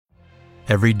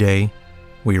Every day,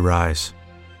 we rise,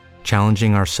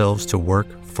 challenging ourselves to work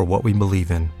for what we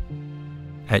believe in.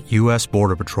 At U.S.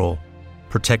 Border Patrol,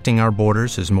 protecting our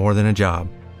borders is more than a job.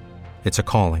 It's a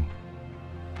calling.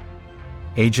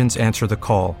 Agents answer the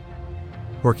call,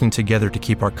 working together to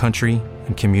keep our country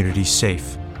and communities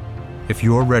safe. If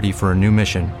you're ready for a new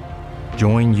mission,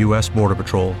 join U.S. Border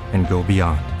Patrol and go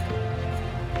beyond.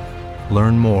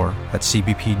 Learn more at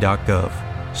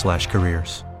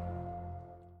cbp.gov/careers.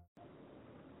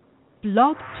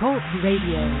 Blog Talk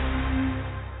Radio.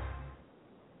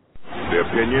 The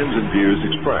opinions and views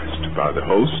expressed by the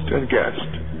host and guest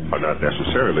are not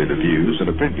necessarily the views and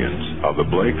opinions of the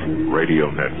Blake Radio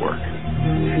Network.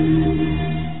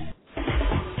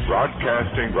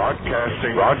 Broadcasting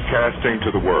to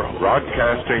the world.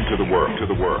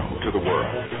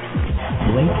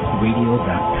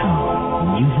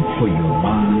 BlakeRadio.com. Music for your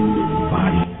mind,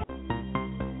 body.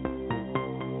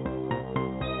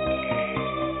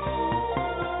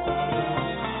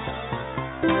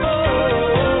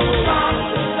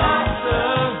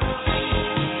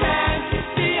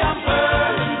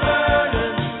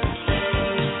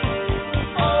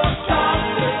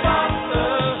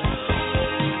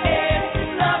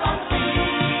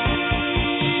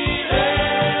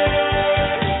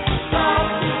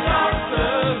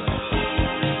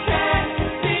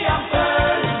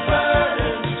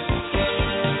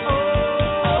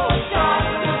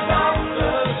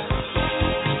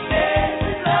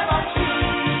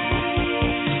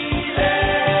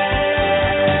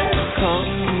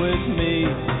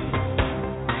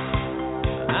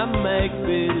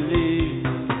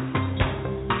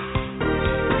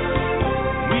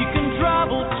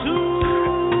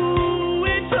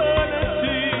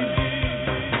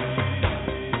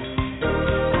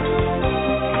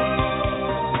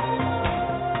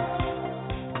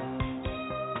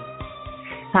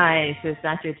 Hi, this is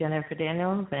Dr. Jennifer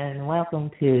Daniels, and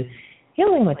welcome to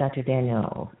Healing with Dr.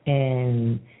 Daniels.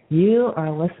 And you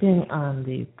are listening on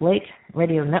the Blake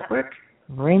Radio Network,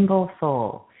 Rainbow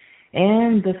Soul.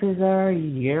 And this is our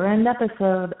year-end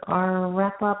episode, our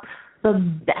wrap-up, the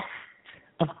best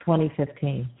of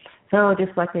 2015. So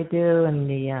just like I do in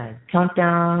the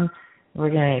countdown, we're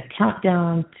going to count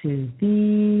down to the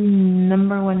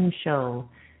number one show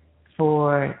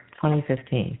for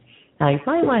 2015. Now, you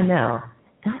probably want to know,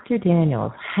 Dr.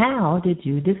 Daniels, how did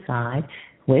you decide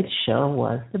which show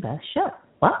was the best show?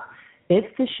 Well,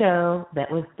 it's the show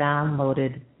that was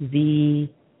downloaded the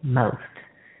most.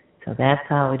 So that's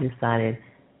how we decided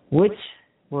which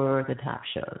were the top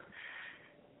shows.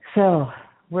 So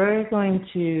we're going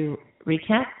to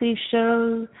recap these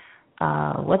shows,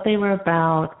 what they were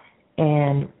about,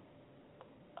 and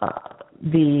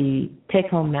the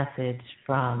take-home message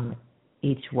from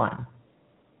each one.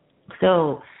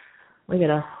 So we got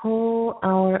a whole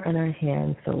hour in our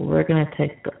hands, so we're going to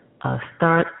take a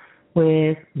start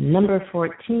with number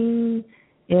 14.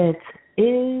 It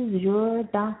is your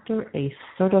doctor a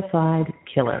certified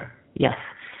killer? Yes,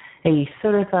 a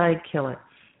certified killer.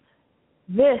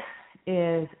 This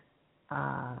is,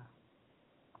 for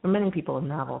many people, a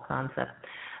novel concept.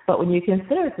 But when you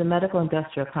consider the medical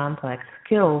industrial complex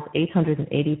kills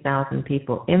 880,000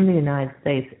 people in the United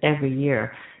States every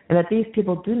year, and that these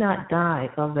people do not die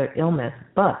of their illness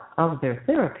but of their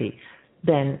therapy,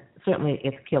 then certainly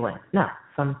it's killing. Now,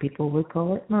 some people would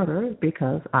call it murder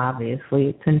because obviously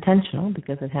it's intentional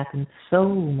because it happens so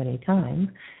many times.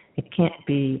 It can't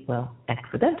be, well,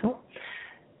 accidental.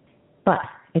 But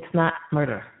it's not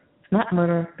murder. It's not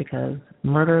murder because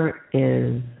murder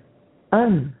is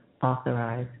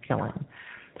unauthorized killing.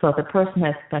 So if a person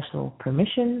has special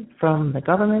permission from the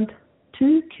government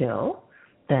to kill,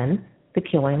 then the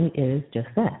killing is just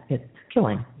that. It's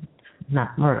killing. It's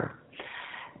not murder.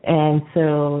 And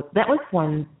so that was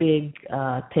one big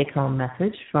take-home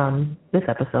message from this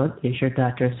episode. Is your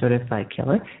doctor a certified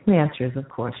killer? And the answer is, of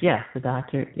course, yes. The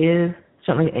doctor is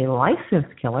certainly a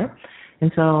licensed killer. And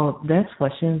so the next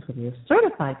question is, will you a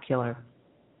certified killer?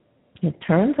 It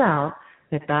turns out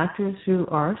that doctors who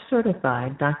are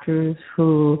certified, doctors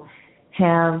who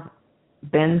have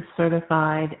been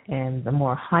certified, and the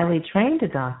more highly trained a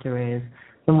doctor is,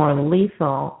 the more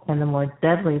lethal and the more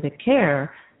deadly the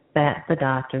care that the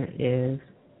doctor is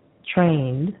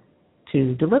trained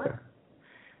to deliver.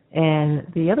 And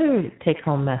the other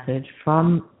take-home message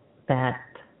from that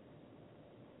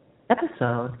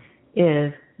episode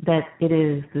is that it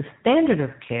is the standard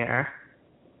of care,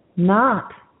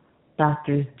 not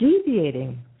doctors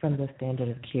deviating from the standard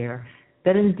of care,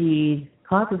 that indeed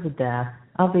causes the death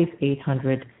of these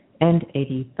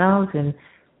 880,000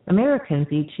 Americans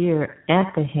each year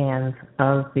at the hands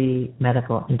of the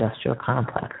medical industrial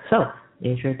complex. So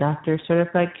Is your doctor a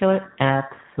certified killer?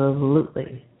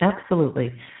 Absolutely.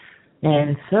 Absolutely.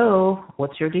 And so,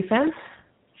 what's your defense?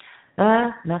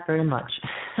 Not very much.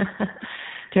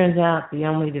 Turns out the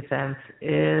only defense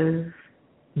is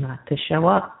not to show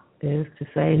up, is to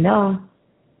say no,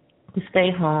 to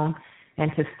stay home,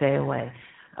 and to stay away.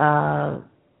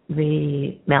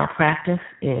 The malpractice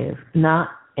is not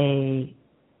a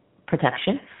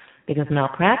protection, because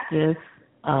malpractice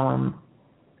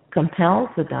compels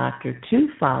the doctor to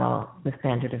follow the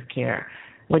standard of care,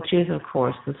 which is, of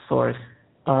course, the source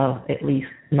of at least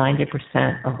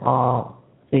 90% of all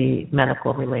the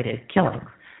medical-related killings.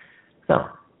 So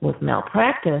with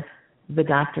malpractice, the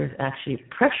doctor is actually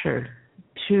pressured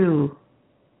to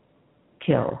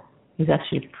kill. He's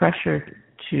actually pressured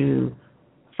to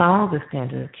follow the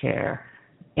standard of care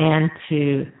and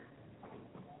to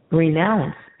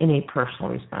renounce any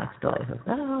personal responsibility. He says,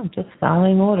 I'm just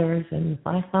following orders, and if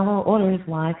I follow orders,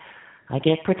 why, I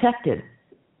get protected.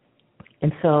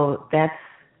 And so that's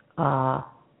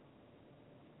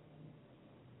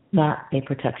not a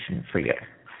protection for you.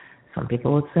 Some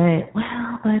people would say,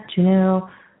 well, but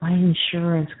my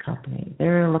insurance company,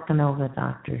 they're looking over the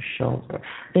doctor's shoulder.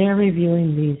 They're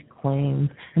reviewing these claims,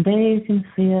 and they can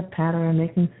see a pattern. They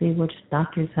can see which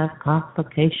doctors have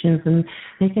complications, and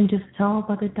they can just tell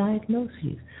by the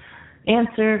diagnoses.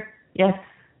 Answer, yes,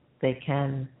 they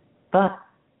can, but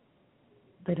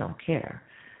they don't care.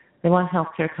 They want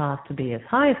healthcare costs to be as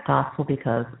high as possible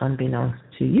because, unbeknownst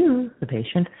to you, the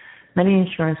patient, many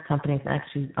insurance companies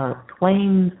actually are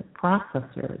claims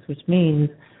processors, which means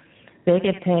they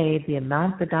get paid the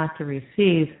amount the doctor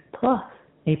receives plus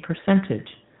a percentage.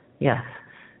 Yes.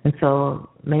 And so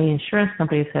many insurance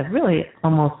companies have really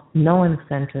almost no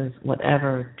incentives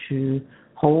whatever to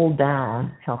hold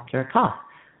down healthcare costs.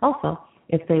 Also,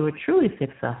 if they were truly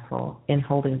successful in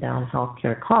holding down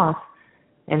healthcare costs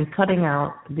and cutting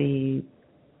out the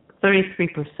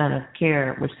 33% of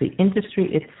care which the industry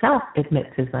itself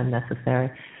admits is unnecessary,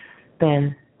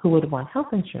 then who would want health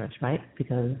insurance, right?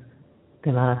 Because the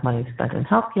amount of money spent in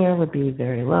healthcare would be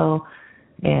very low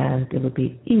and it would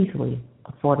be easily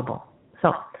affordable.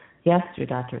 So, yes, your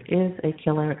doctor is a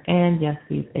killer, and yes,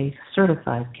 he's a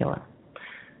certified killer.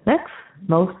 Next,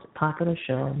 most popular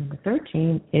show, number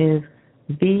 13, is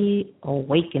The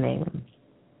Awakening.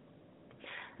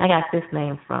 I got this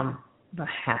name from The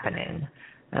Happening,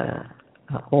 an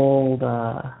old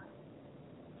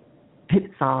hit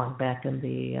song back in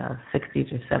the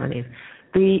 60s or 70s.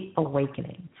 The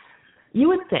Awakening. You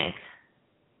would think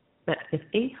that if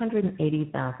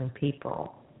 880,000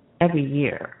 people every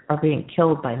year are being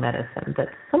killed by medicine, that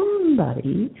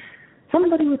somebody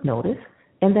would notice,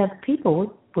 and that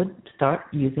people would start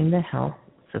using the health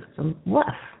system less,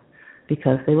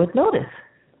 because they would notice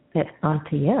that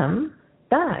Auntie M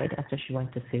died after she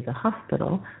went to see the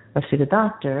hospital or see the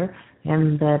doctor,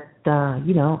 and that,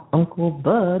 Uncle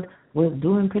Bud was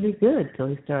doing pretty good till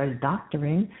he started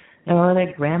doctoring, or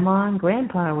that Grandma and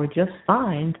Grandpa were just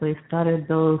fine till they started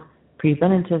those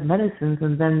preventative medicines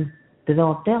and then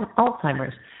developed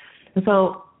Alzheimer's. And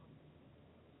so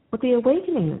what The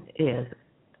Awakening is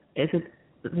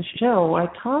the show where I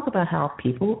talk about how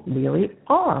people really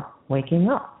are waking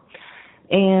up.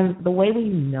 And the way we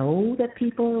know that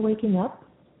people are waking up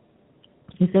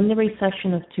is in the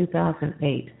recession of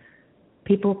 2008.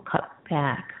 People cut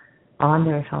back on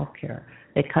their health care.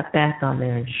 They cut back on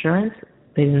their insurance.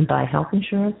 They didn't buy health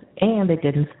insurance, and they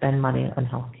didn't spend money on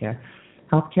health care.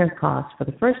 Health care costs, for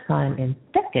the first time in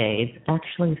decades,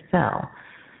 actually fell.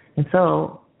 And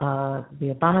so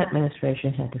the Obama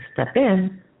administration had to step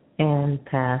in and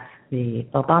pass the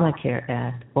Obamacare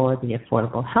Act, or the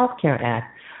Affordable Health Care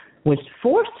Act, which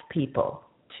forced people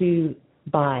to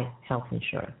buy health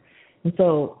insurance. And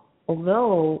so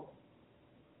although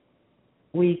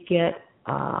we get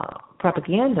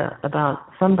propaganda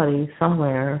about somebody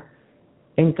somewhere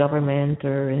in government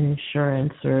or in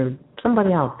insurance or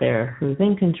somebody out there who's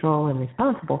in control and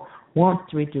responsible wants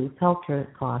to reduce healthcare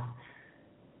costs,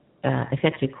 it's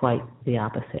actually quite the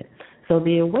opposite. So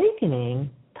The Awakening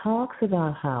talks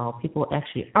about how people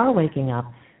actually are waking up,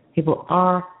 people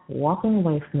are walking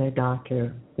away from their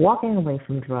doctor, walking away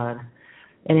from drugs,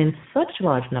 and in such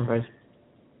large numbers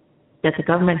that the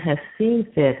government has seen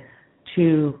fit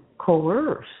to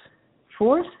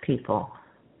force people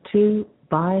to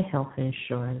buy health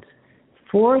insurance,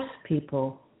 force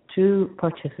people to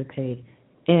participate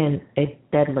in a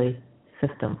deadly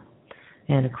system.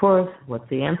 And of course, what's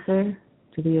the answer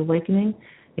to The Awakening?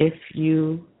 If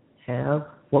you have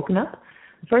woken up,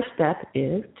 the first step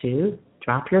is to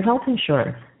drop your health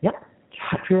insurance. Yep,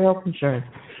 drop your health insurance.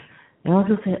 And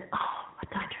also say,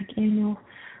 Dr. Daniel,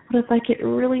 what if I get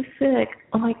really sick?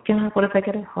 Oh my God, what if I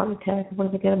get a heart attack? What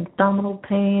if I get abdominal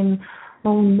pain?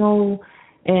 Oh no.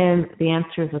 And the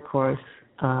answer is, of course,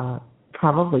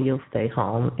 probably you'll stay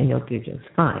home and you'll do just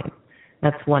fine.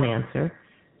 That's one answer.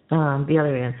 The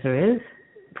other answer is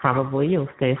probably you'll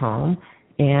stay home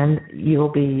and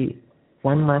you'll be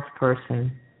one less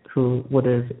person who would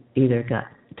have either got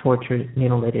tortured,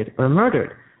 mutilated, or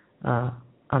murdered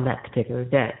on that particular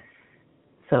day.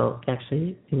 So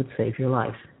actually, it would save your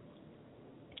life.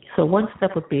 So one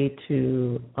step would be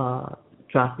to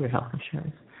drop your health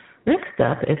insurance. Next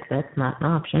step, if that's not an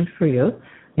option for you,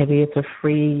 maybe it's a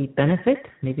free benefit.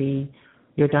 Maybe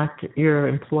your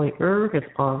employer has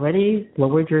already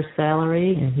lowered your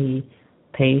salary and he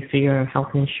pays for your health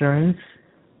insurance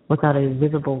without a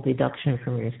visible deduction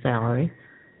from your salary.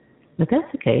 If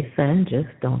that's the case, then just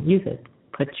don't use it.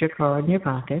 Put your card in your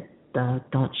pocket.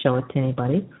 Don't show it to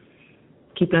anybody.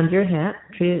 Keep it under your hat.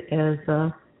 Treat it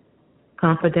as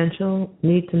confidential,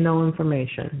 need-to-know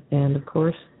information. And, of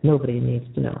course, nobody needs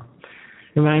to know.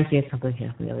 Reminds me of something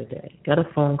happened the other day. Got a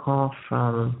phone call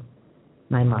from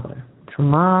my mother. So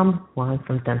Mom wanted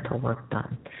some dental work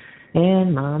done.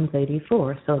 And Mom's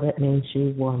 84, so that means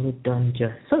she wanted it done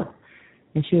just so.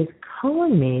 And she was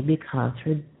calling me because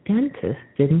her dentist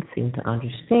didn't seem to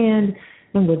understand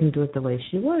and wouldn't do it the way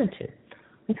she wanted to.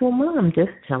 I said, well, Mom,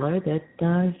 just tell her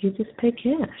that you just pay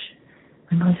cash.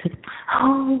 My mother said,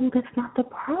 oh, that's not the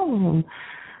problem.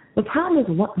 The problem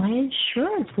is what my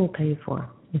insurance will pay for.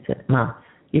 I said, Mom,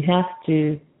 you have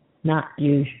to not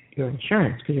use your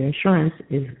insurance because your insurance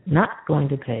is not going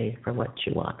to pay for what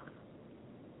you want.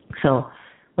 So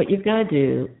what you've got to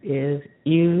do is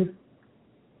you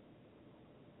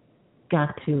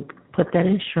got to put that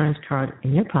insurance card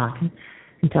in your pocket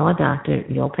and tell a doctor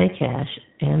you'll pay cash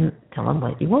and tell them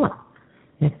what you want.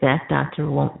 And if that doctor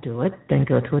won't do it, then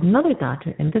go to another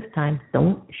doctor, and this time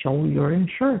don't show your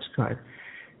insurance card.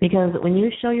 Because when you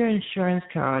show your insurance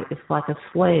card, it's like a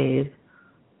slave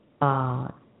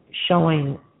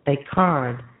showing a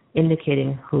card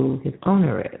indicating who his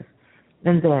owner is.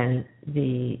 And then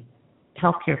the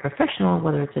healthcare professional,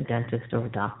 whether it's a dentist or a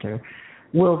doctor,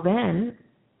 will then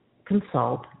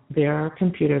consult their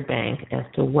computer bank as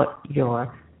to what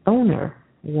your owner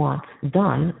wants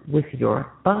done with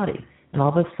your body. And all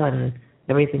of a sudden,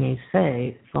 everything you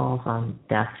say falls on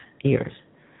deaf ears.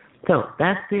 So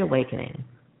that's the awakening.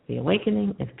 The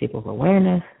awakening is people's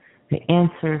awareness. The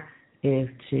answer is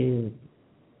to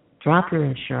drop your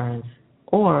insurance,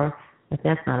 or if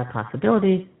that's not a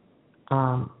possibility,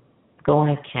 go on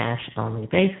a cash-only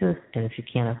basis. And if you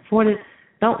can't afford it,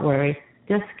 don't worry,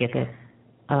 just skip it.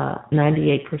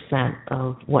 98%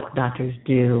 of what doctors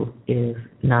do is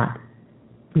not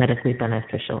medically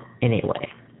beneficial anyway.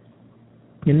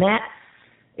 And that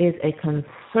is a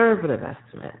conservative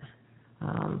estimate.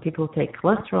 People who take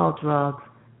cholesterol drugs,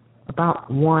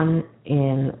 about 1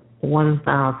 in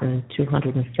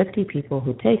 1,250 people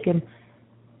who take them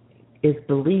is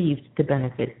believed to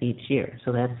benefit each year.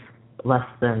 So that's less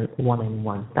than 1 in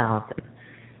 1,000.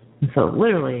 And so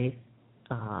literally,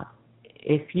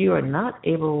 if you are not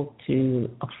able to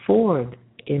afford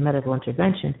a medical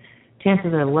intervention,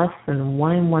 chances are less than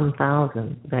 1 in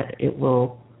 1,000 that it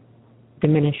will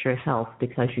diminish your health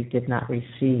because you did not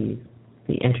receive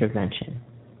the intervention.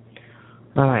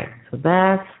 All right, so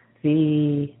that's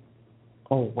the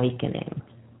awakening.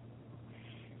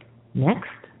 Next,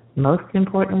 most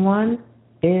important one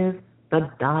is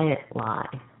the diet lie.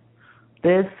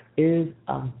 This is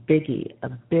a biggie, a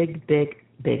big, big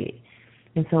biggie.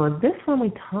 And so in this one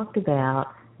we talked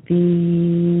about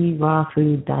the raw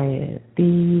food diet,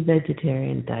 the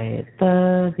vegetarian diet,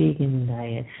 the vegan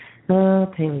diet,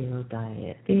 the paleo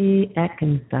diet, the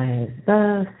Atkins diet,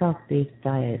 the self-based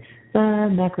diet, the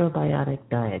macrobiotic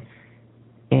diet,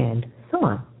 and so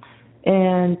on.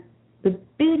 And the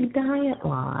big diet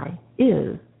lie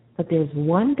is that there's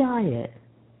one diet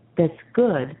that's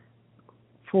good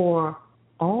for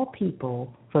all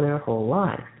people for their whole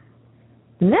lives.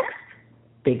 The next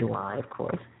big lie, of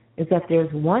course, is that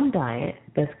there's one diet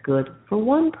that's good for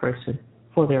one person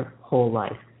for their whole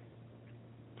life.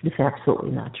 It's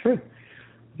absolutely not true.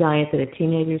 The diet that a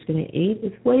teenager is going to eat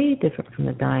is way different from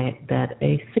the diet that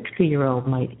a 60-year-old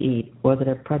might eat or that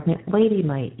a pregnant lady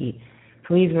might eat.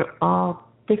 So these are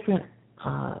all different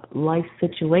life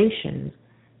situations,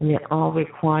 and they all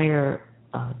require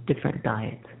different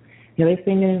diets. The other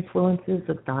thing that influences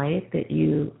the diet that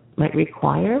you might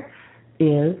require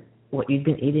is what you've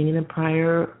been eating in the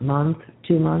prior month,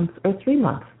 2 months, or 3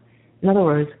 months. In other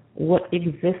words, what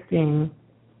existing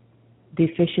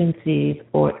deficiencies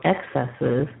or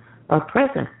excesses are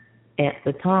present at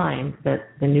the time that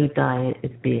the new diet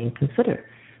is being considered.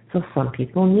 So some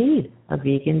people need a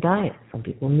vegan diet. Some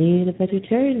people need a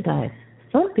vegetarian diet.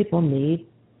 Some people need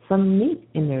some meat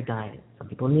in their diet. Some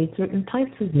people need certain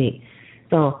types of meat.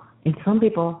 So, and some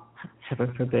people,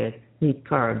 heaven forbid, need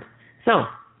carbs. So,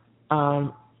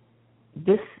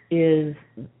 this is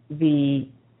the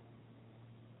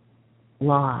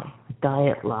lie,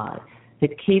 diet lie, that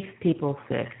keeps people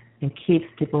sick and keeps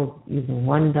people using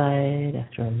one diet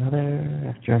after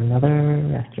another, after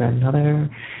another, after another.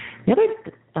 The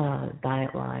other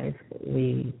diet lies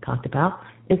we talked about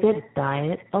is that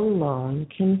diet alone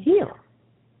can heal.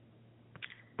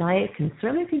 Diet can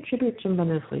certainly contribute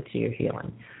tremendously to your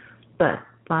healing, but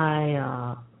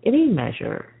by any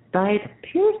measure, diet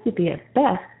appears to be at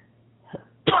best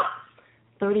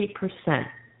 30%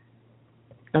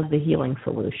 of the healing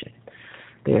solution.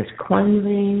 There's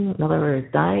cleansing. In other words,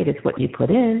 diet is what you put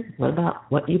in. What about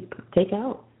what you take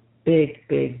out? Big,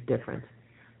 big difference.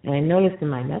 And I noticed in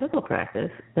my medical practice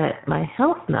that my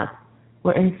health nuts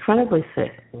were incredibly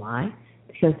sick. Why?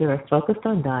 Because they were focused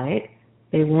on diet.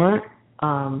 They weren't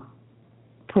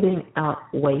putting out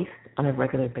waste on a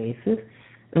regular basis.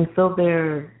 And so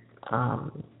their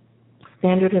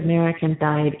standard American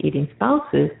diet eating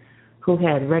spouses who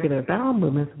had regular bowel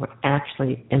movements were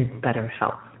actually in better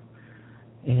health.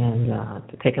 And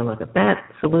to take a look at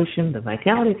that solution, the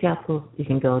Vitality Capsules, you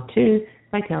can go to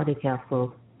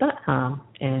vitalitycapsules.com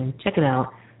and check it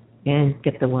out and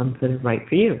get the ones that are right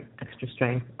for you, extra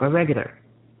strength or regular.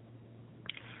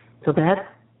 So that's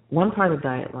one part of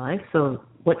diet life. So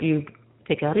what you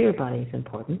take out of your body is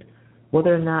important.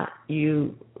 Whether or not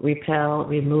you repel,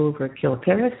 remove, or kill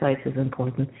parasites is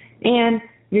important. And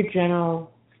your general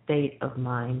state of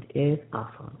mind is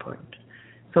also important.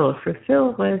 So if you're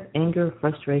filled with anger,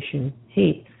 frustration,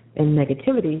 hate, and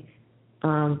negativity,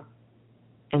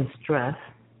 and stress,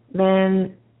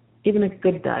 then even a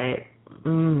good diet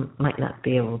might not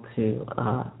be able to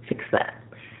fix that.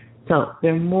 So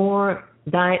there's more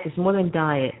than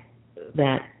diet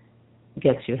that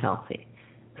gets you healthy.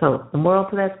 So the moral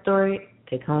to that story,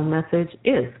 take-home message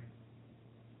is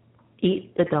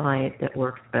eat the diet that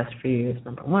works best for you is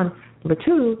number one. Number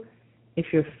two, if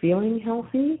you're feeling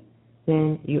healthy,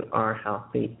 then you are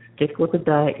healthy. Stick with the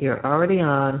diet you're already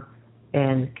on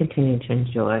and continue to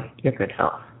enjoy your good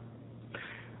health.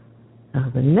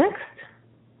 Now, the next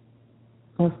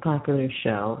most popular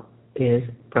show is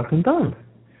Broken Bones.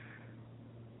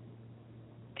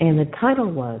 And the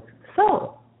title was,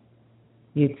 So,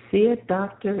 You'd See a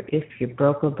Doctor If You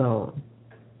Broke a Bone.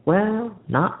 Well,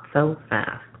 not so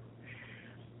fast.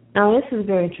 Now, this is a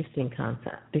very interesting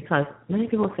concept because many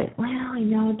people say, well, I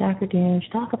know, Dr. Dan, you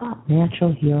talk about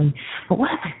natural healing, but what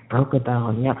if I broke a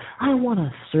bone? I want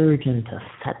a surgeon to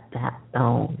set that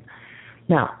bone.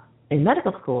 Now, in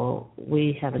medical school,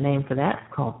 we have a name for that.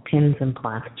 It's called pins and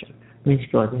plaster. We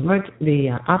just go to the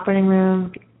operating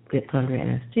room, get put under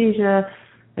anesthesia.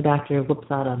 The doctor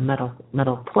whips out a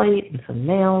metal plate and some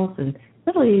nails and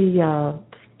really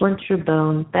splints your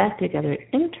bone back together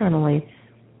internally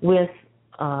with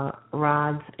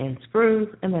rods and screws,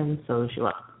 and then sews you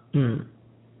up.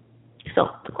 So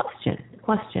the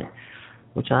question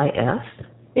which I asked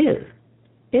is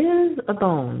a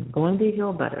bone going to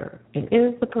heal better, and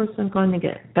is the person going to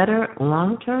get better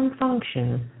long-term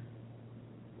function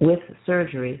with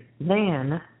surgery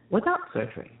than without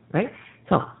surgery, right?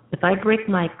 So if I break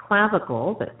my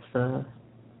clavicle, that's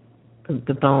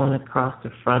the bone across the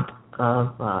front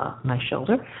of my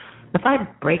shoulder, if I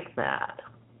break that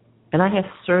and I have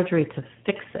surgery to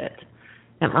fix it,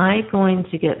 am I going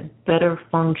to get better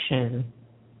function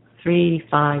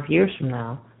 3-5 years from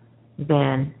now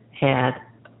than had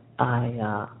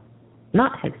I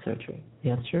not had surgery? The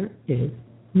answer is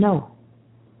no.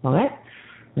 All right?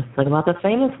 Let's talk about the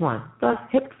famous one, the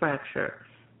hip fracture.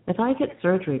 If I get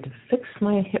surgery to fix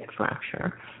my hip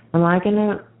fracture, am I going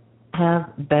to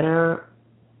have better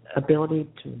ability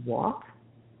to walk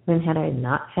than had I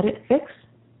not had it fixed?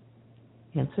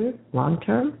 Answer, long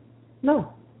term,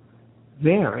 no.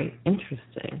 Very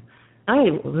interesting. I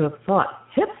would have thought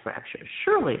hip fracture,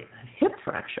 surely a hip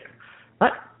fracture.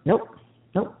 But nope.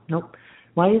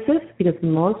 Why is this? Because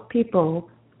most people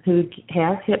who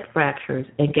have hip fractures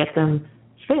and get them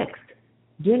fixed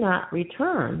do not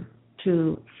return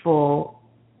to full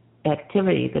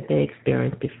activity that they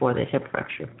experienced before the hip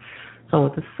fracture. So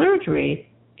with the surgery,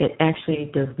 it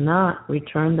actually does not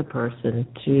return the person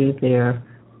to their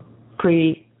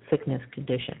pre-sickness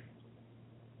condition.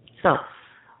 So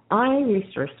I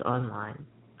researched online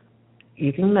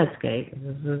using Medscape.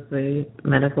 This is the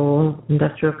medical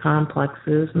industrial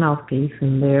complex's mouthpiece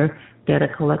in their data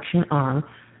collection arm,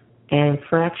 and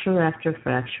fracture after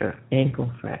fracture,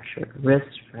 ankle fracture,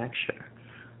 wrist fracture,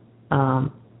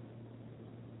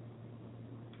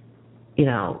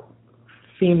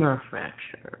 femur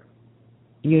fracture,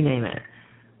 you name it.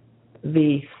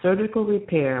 The surgical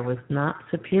repair was not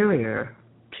superior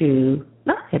to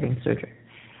not having surgery.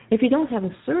 If you don't have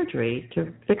a surgery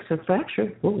to fix a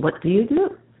fracture, well, what do you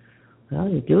do? Well,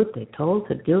 you do what they told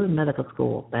to do in medical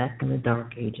school back in the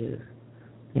dark ages.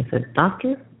 They said,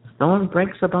 doctor, if someone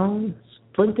breaks a bone,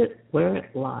 splint it where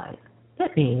it lies.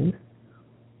 That means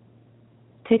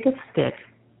take a stick,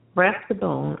 wrap the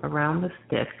bone around the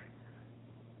stick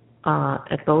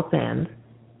at both ends,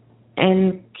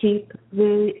 and keep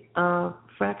the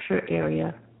fracture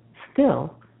area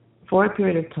still for a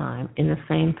period of time in the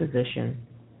same position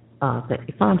that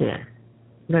you found it in.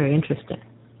 Very interesting.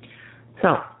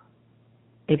 So,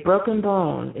 a broken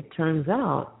bone, it turns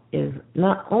out, is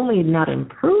not only not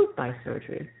improved by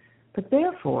surgery, but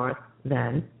therefore,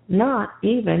 then, not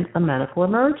even a medical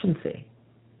emergency.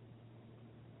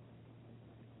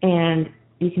 And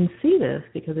you can see this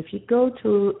because if you go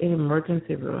to an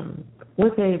emergency room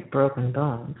with a broken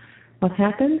bone, what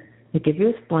happens? They give you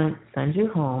a splint, send you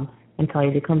home, and tell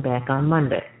you to come back on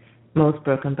Monday. Most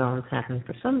broken bones happen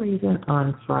for some reason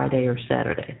on Friday or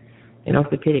Saturday. And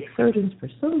orthopedic surgeons, for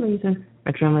some reason,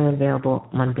 are generally available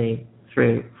Monday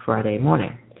through Friday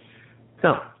morning.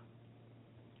 So,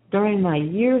 during my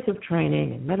years of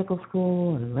training in medical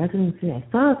school and residency, I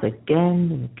saw this again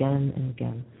and again and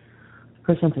again. The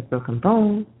person has a broken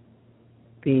bone.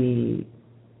 The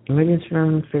emergency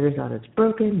room figures out it's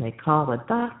broken. They call the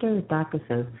doctor. The doctor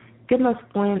says, give them a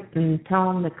splint and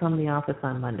tell them to come to the office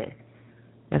on Monday.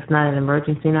 That's not an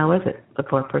emergency now, is it? The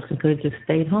poor person could have just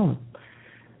stayed home.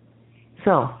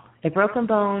 So, a broken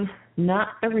bone, not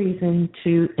a reason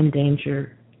to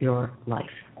endanger your life.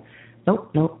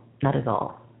 Nope, not at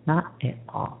all. Not at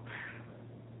all.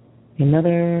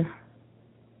 Another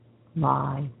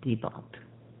lie debunked.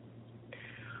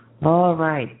 All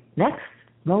right. Next,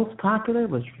 most popular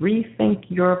was rethink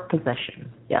your possessions.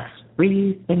 Yes,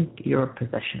 rethink your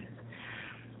possessions.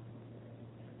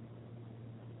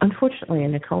 Unfortunately,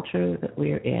 in the culture that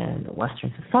we're in, the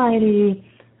Western society,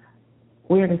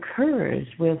 we're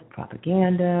encouraged with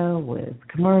propaganda, with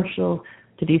commercials,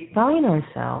 to define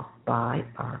ourselves by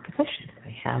our possessions.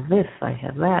 I have this, I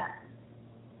have that.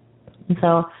 And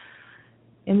so,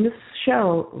 in this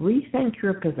show, Rethink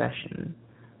Your Possessions,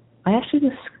 I actually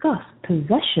discuss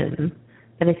possessions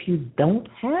that if you don't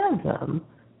have them,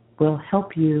 will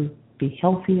help you be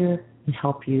healthier and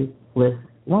help you live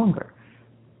longer.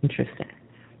 Interesting.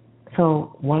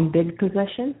 So, one big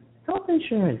possession, health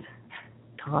insurance.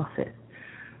 Toss it.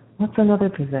 What's another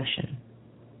possession?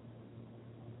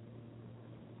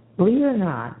 Believe it or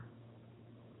not,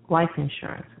 life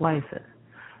insurance. Why is this?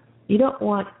 You don't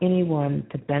want anyone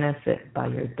to benefit by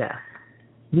your death.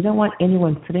 You don't want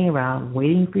anyone sitting around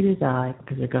waiting for you to die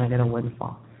because they're going to get a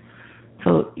windfall.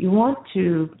 So you want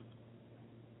to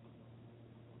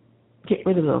get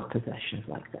rid of those possessions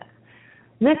like that.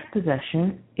 Next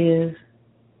possession is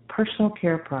personal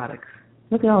care products.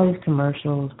 Look at all these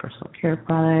commercials, personal care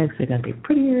products. They're going to be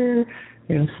prettier.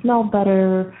 They're going to smell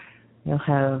better. You'll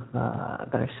have a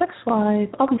better sex life,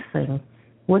 all these things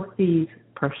with these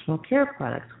personal care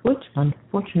products, which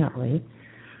unfortunately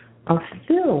are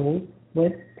filled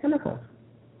with chemicals.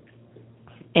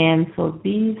 And so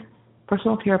these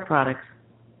personal care products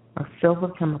are filled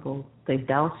with chemicals. They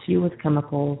douse you with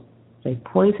chemicals. They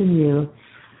poison you.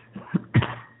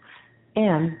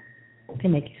 And they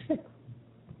make you sick.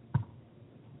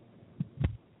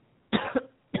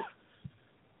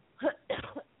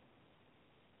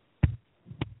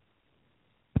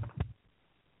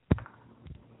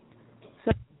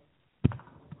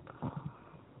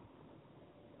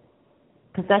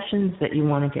 Possessions that you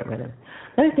want to get rid of.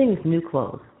 Another thing is new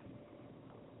clothes.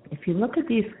 If you look at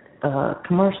these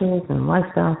commercials and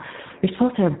lifestyle, you're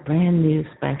supposed to have brand new,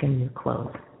 spanking new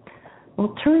clothes.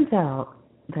 Well, it turns out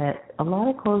that a lot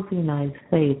of clothes in the United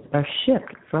States are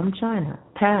shipped from China,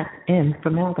 packed in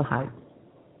formaldehyde.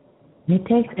 And it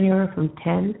takes anywhere from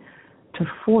 10 to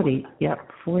 40,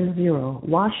 40,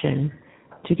 washing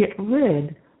to get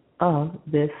rid of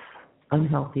this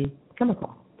unhealthy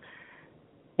chemical.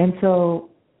 And so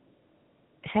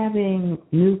having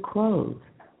new clothes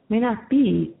may not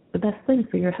be the best thing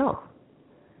for your health.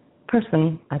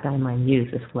 Personally, I buy mine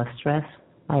used. It's less stress.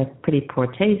 I have pretty poor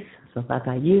taste, so if I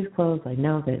buy used clothes, I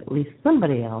know that at least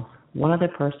somebody else, one other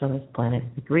person on this planet,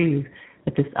 agrees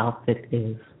that this outfit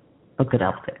is a good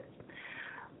outfit.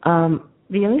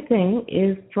 The other thing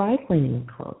is dry cleaning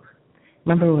clothes.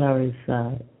 Remember when I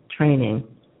was training,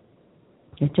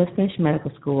 I just finished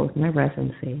medical school with my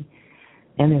residency,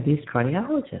 and there are these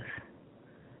cardiologists.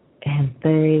 And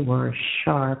they were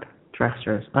sharp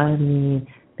dressers. I mean,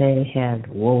 they had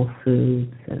wool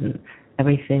suits and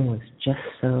everything was just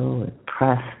so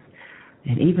pressed.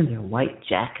 And even their white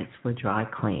jackets were dry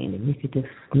cleaned. And you could just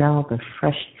smell the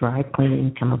fresh dry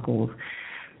cleaning chemicals.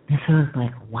 And so I was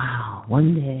like, wow,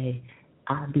 one day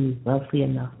I'll be wealthy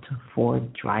enough to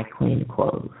afford dry clean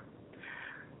clothes.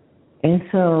 And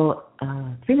so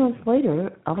 3 months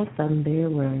later, all of a sudden they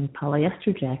were wearing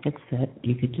polyester jackets that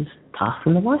you could just toss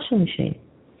in the washing machine.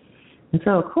 And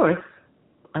so, of course,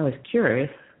 I was curious,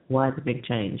 why the big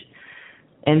change?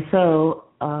 And so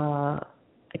I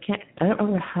don't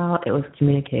remember how it was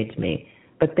communicated to me,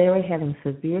 but they were having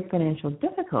severe financial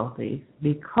difficulties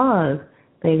because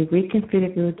they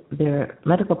reconfigured their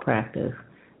medical practice,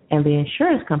 and the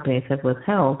insurance companies have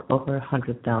withheld over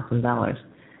 $100,000.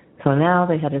 So now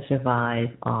they had to survive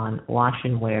on wash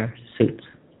and wear suits.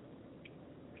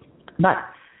 But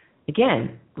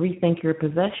again, rethink your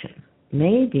possessions.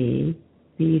 Maybe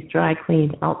these dry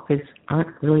cleaned outfits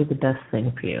aren't really the best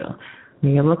thing for you. I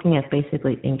mean, you're looking at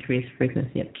basically increased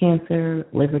frequency of cancer,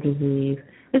 liver disease.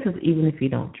 This is even if you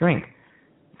don't drink.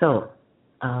 So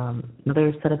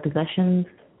another set of possessions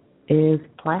is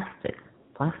plastic.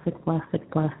 Plastic.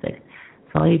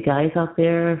 So all you guys out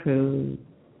there who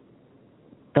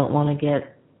don't want to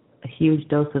get a huge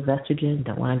dose of estrogen,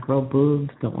 don't want to grow boobs,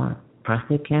 don't want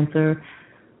prostate cancer,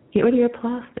 get rid of your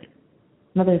plastic.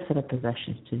 Another set of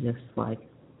possessions to just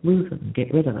lose them,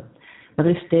 get rid of it.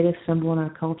 Another status symbol in our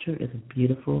culture is a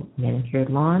beautiful manicured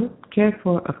lawn, cared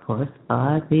for, of course,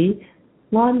 by the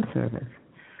lawn service.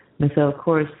 And so, of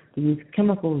course, these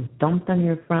chemicals dumped on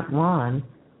your front lawn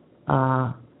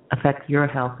affect your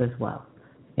health as well.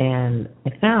 And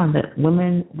I found that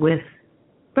women with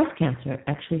breast cancer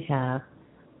actually have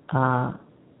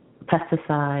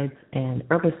pesticides and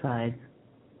herbicides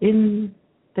in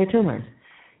their tumors.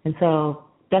 And so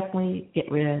definitely get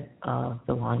rid of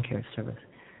the lawn care service.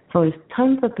 So there's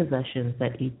tons of possessions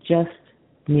that you just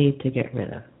need to get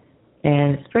rid of.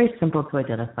 And it's very simple to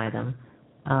identify them.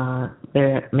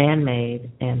 They're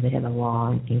man-made, and they have a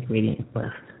long ingredient list.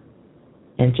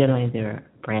 And generally, they're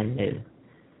brand new.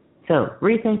 So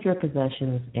rethink your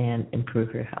possessions and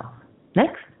improve your health.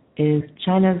 Next is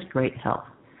China's Great Health.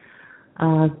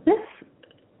 This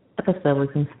episode was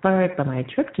inspired by my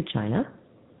trip to China,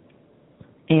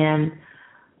 and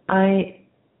I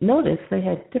noticed they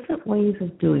had different ways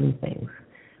of doing things.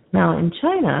 Now, in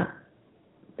China,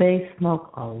 they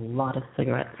smoke a lot of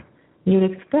cigarettes.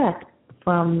 You'd expect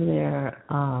from their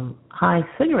high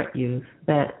cigarette use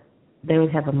that they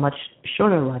would have a much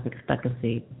shorter life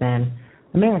expectancy than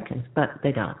Americans, but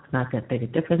they don't. It's not that big a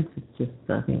difference. It's just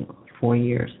 4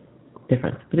 years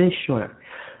difference, but it is shorter.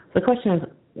 So the question is,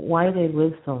 why do they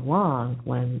live so long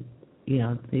when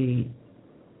they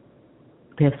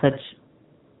have such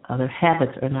their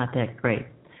habits are not that great?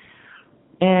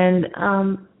 And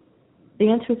the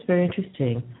answer is very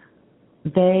interesting.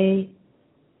 They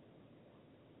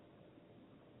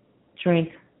drink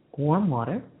warm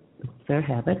water. It's their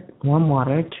habit. Warm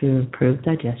water to improve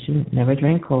digestion. Never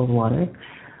drink cold water.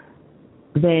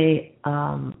 They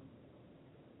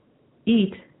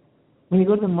eat. When you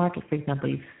go to the market, for example,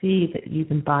 you see that you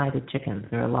can buy the chickens.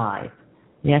 They're alive.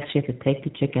 You actually have to take the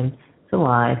chicken. It's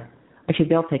alive. Actually,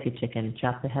 they'll take a chicken,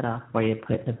 chop the head off for you,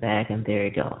 put it in a bag, and there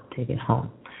you go. Take it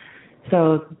home.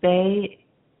 So they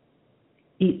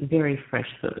eat very fresh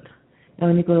food. And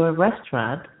when you go to a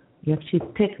restaurant, you actually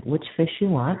pick which fish you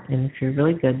want, and if you're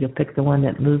really good, you'll pick the one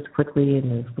that moves quickly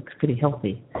and looks pretty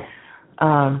healthy.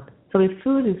 So the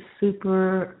food is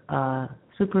super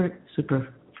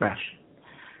fresh.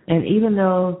 And even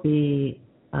though the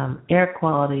air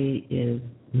quality is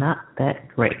not that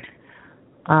great,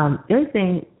 the other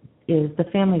thing is the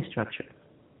family structure.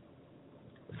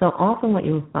 So often what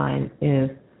you'll find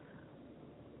is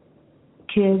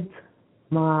kids,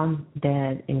 mom,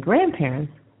 dad, and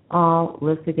grandparents all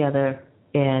live together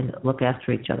and look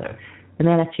after each other, and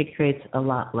that actually creates a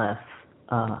lot less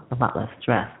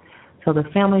stress. So the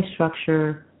family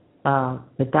structure,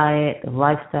 the diet, the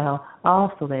lifestyle.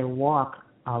 Also, they walk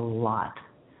a lot.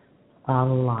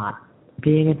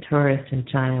 Being a tourist in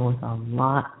China was a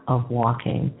lot of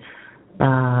walking. They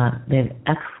have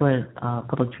excellent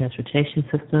public transportation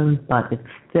systems, but it's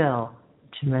still a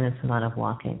tremendous amount of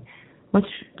walking, which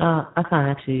I found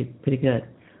actually pretty good.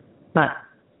 But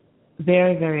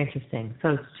very, very interesting. So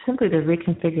it's simply the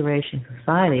reconfiguration of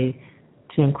society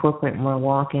to incorporate more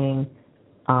walking,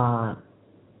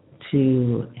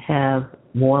 to have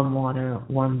warm water,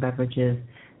 warm beverages,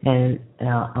 and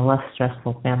a less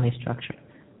stressful family structure.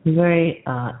 Very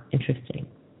interesting.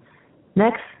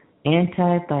 Next,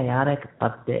 antibiotic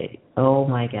update. Oh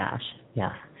my gosh,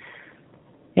 yes.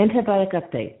 Antibiotic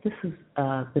update. This is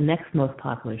the next most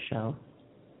popular show.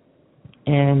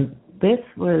 And this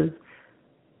was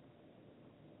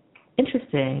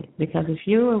interesting because if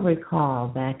you will recall,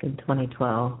 back in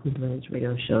 2012, we've been doing these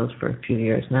radio shows for a few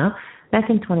years now. Back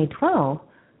in 2012,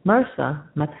 MRSA,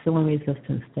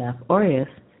 methicillin-resistant Staph aureus,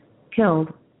 killed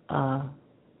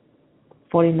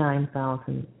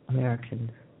 49,000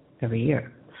 Americans every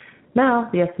year. Now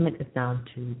the estimate is down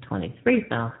to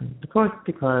 23,000, of course,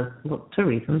 because, well, two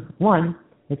reasons. One,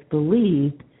 it's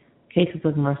believed cases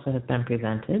of MRSA have been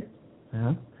prevented.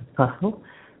 Well, that's possible.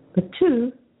 But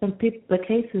two, the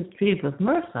cases treated with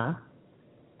MRSA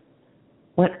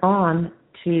went on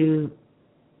to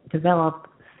develop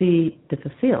C.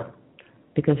 difficile,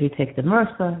 because you take the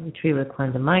MRSA, you treat it with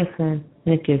clindamycin, and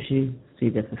it gives you C.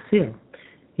 difficile.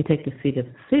 You take the C.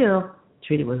 difficile,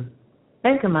 treat it with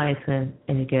vancomycin,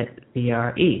 and you get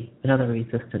VRE, another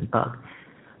resistant bug.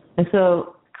 And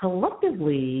so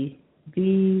collectively,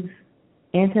 these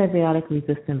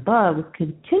antibiotic-resistant bugs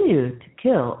continue to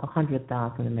kill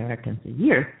 100,000 Americans a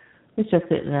year. It's just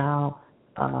that now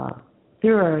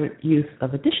through our use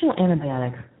of additional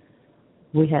antibiotics,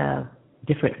 we have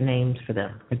different names for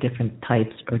them, or different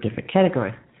types, or different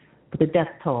categories. But the death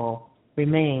toll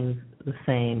remains the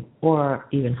same, or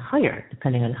even higher,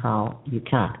 depending on how you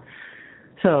count.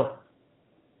 So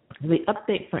the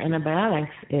update for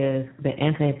antibiotics is that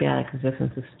antibiotic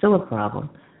resistance is still a problem,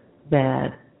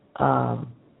 that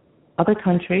other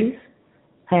countries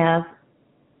have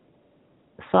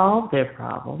solved their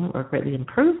problem or greatly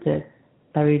improved it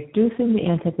by reducing the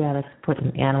antibiotics put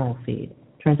in animal feed.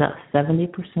 Turns out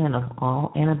 70% of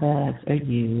all antibiotics are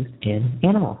used in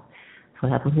animals. So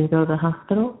what happens when you go to the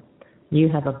hospital? You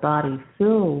have a body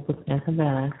filled with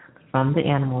antibiotics from the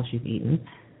animals you've eaten,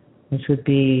 which would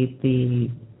be the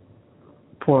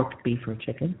pork, beef, or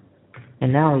chicken.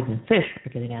 And now even fish are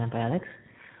getting antibiotics.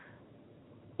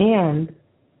 And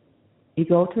you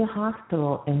go to the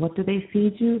hospital, and what do they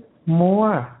feed you?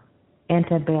 More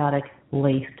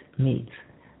antibiotic-laced meats.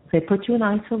 So they put you in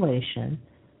isolation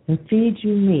and feed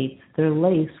you meats that are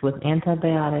laced with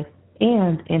antibiotic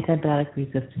and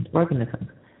antibiotic-resistant organisms.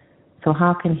 So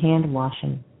how can hand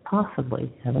washing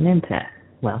possibly have an impact?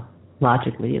 Well,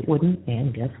 logically it wouldn't,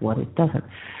 and guess what? It doesn't.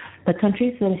 The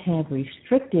countries that have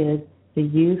restricted the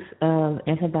use of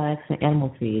antibiotics in animal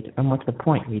feed, or more to the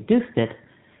point, reduced it,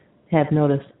 have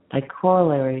noticed a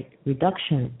corollary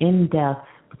reduction in deaths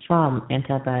from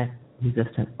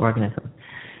antibiotic-resistant organisms.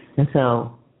 And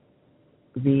so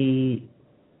the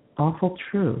awful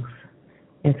truth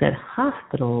is that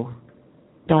hospitals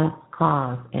don't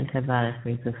cause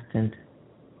antibiotic-resistant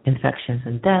infections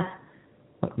and death.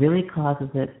 What really causes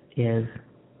it is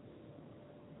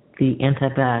the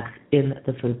antibiotics in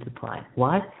the food supply.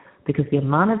 Why? Because the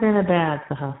amount of antibiotics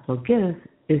the hospital gives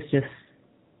is just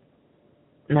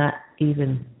not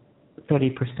even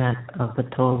 30% of the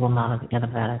total amount of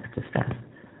antibiotics dispensed.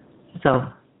 So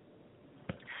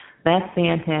that's the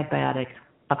antibiotic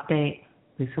update.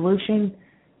 The solution: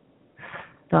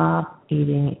 stop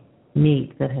eating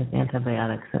meat that has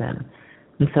antibiotics in it.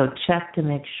 And so check to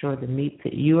make sure the meats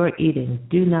that you are eating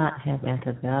do not have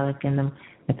antibiotic in them.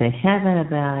 If they have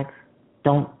antibiotics,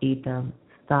 don't eat them.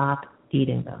 Stop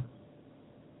eating them.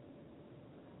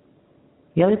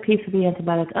 The other piece of the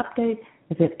antibiotic update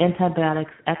is that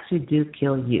antibiotics actually do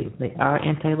kill you. They are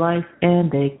anti-life,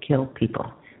 and they kill people.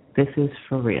 This is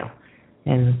for real.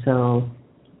 And so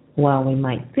while we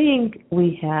might think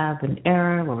we have an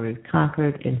era where we've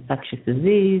conquered infectious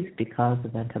disease because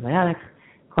of antibiotics,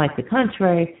 quite the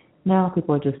contrary, now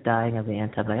people are just dying of the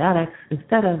antibiotics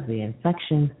instead of the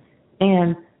infection,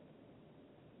 and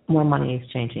more money is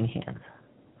changing hands.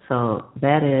 So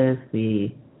that is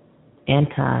the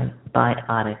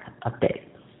antibiotic update.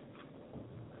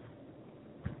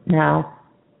 Now,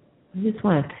 I just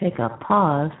want to take a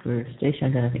pause for station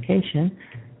identification.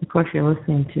 Of course, you're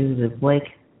listening to the Blake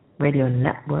Radio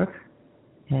Network,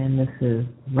 and this is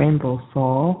Rainbow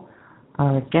Soul.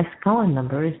 Our guest calling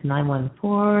number is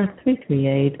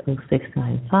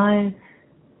 914-338-0695.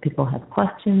 People have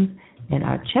questions, and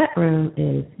our chat room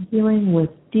is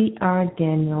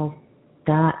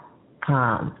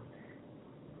healingwithdrdaniels.com.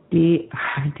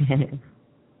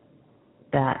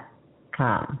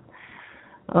 drdaniels.com.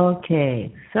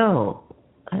 Okay, so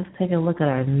let's take a look at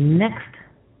our next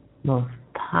most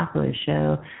popular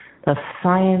show, The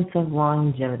Science of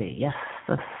Longevity. Yes,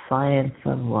 the science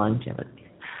of longevity.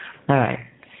 All right.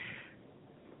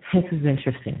 This is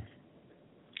interesting.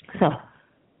 So,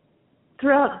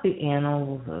 throughout the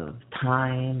annals of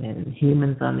time and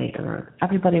humans on the earth,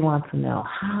 everybody wants to know,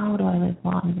 how do I live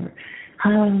longer?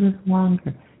 How do I live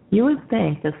longer? You would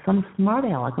think that some smart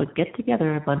aleck would get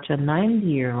together a bunch of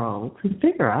 90-year-olds and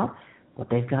figure out what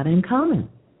they've got in common.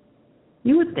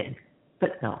 You would think,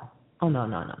 but no. Oh, no,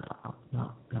 not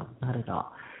at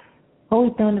all. What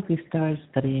we've done is we started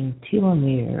studying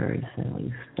telomeres, and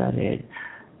we started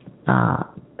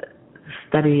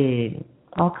studying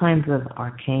all kinds of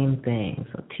arcane things.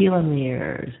 So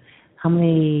telomeres, how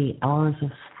many hours of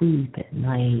sleep at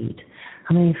night,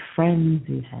 how many friends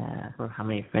you have, or how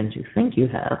many friends you think you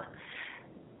have.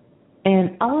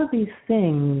 And all of these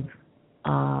things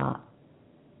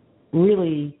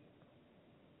really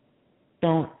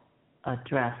don't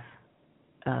address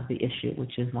the issue,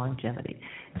 which is longevity.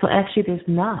 So actually there's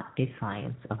not a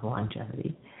science of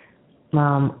longevity.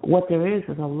 What there is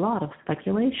a lot of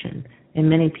speculation, and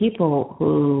many people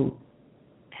who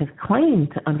have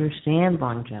claimed to understand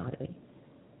longevity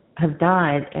have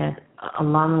died at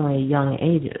alarmingly young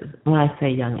ages. When I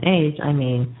say young age, I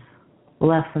mean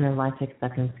less than the life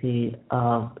expectancy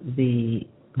of the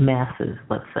masses,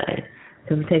 let's say.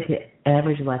 So if we take the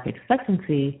average life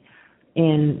expectancy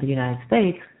in the United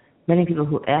States, many people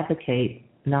who advocate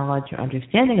knowledge or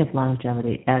understanding of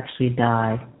longevity actually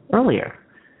die earlier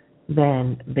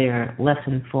than their less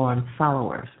informed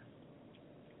followers.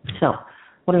 So,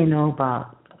 what do we know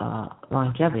about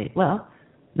longevity? Well,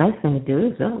 nice thing to do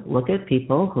is look at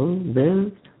people who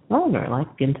lived longer, like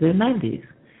into their 90s.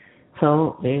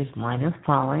 So there's Linus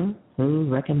Pauling, who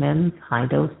recommends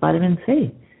high-dose vitamin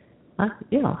C.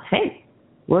 Hey,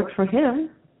 worked for him.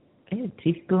 Hey, a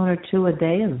teaspoon or two a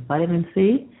day of vitamin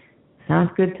C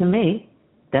sounds good to me.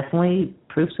 Definitely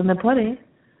proofs in the pudding.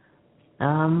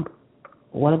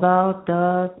 What about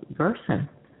Gerson?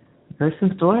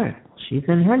 Gerson's daughter. She's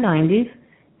in her 90s,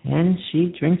 and she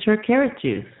drinks her carrot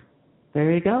juice.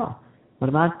 There you go. What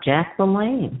about Jack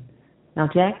LaLanne? Now,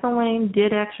 Jack LaLanne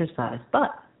did exercise,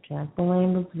 but Jack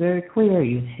LaLanne was very clear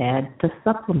you had to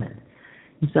supplement.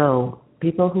 And so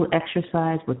people who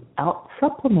exercise without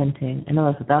supplementing, in other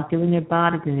words, without giving their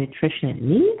body the nutrition it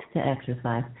needs to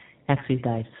exercise, actually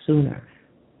die sooner.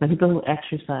 But people who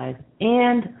exercise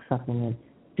and supplement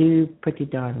do pretty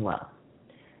darn well.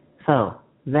 So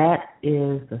that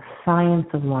is the science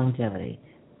of longevity.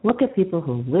 Look at people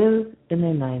who live in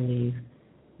their 90s,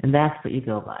 and that's what you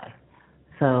go by.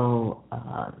 So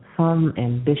some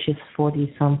ambitious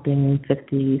 40-something,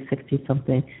 50,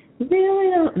 60-something,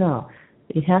 really don't know.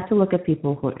 You have to look at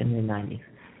people who are in their 90s.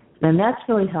 And that's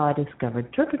really how I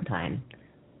discovered turpentine.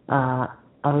 I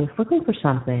was looking for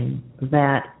something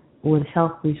that would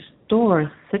help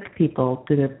restore sick people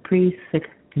to their pre-sick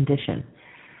condition.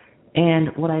 And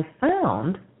what I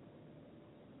found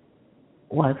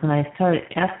was when I started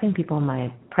asking people in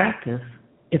my practice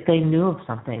if they knew of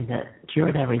something that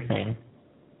cured everything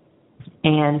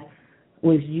and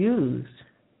was used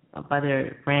by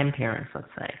their grandparents, let's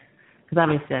say. Because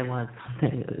obviously I wanted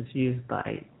something that was used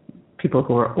by people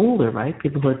who are older, right?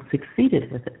 People who had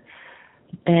succeeded with it.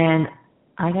 And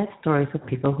I got stories of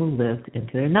people who lived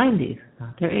into their 90s,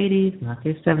 not their 80s, not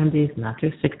their 70s, not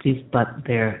their 60s, but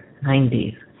their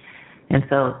 90s. And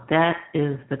so that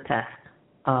is the test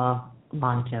of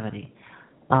longevity.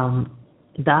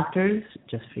 Doctors,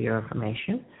 just for your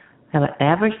information, have an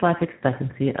average life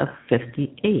expectancy of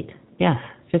 58. Yes,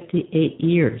 58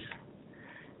 years.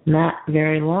 Not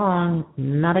very long,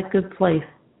 not a good place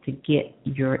to get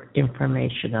your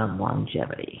information on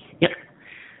longevity. Yep,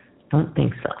 don't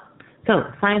think so. So,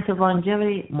 science of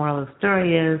longevity, moral of the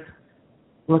story is,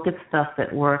 look at stuff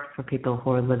that worked for people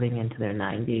who are living into their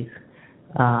 90s.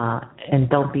 And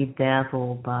don't be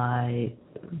dazzled by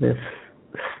this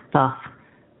stuff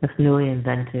that's newly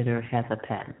invented or has a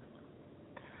patent.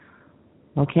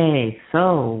 Okay,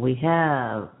 so we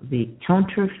have the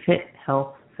counterfeit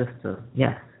health system.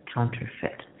 Yes,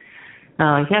 counterfeit.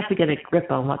 Now, you have to get a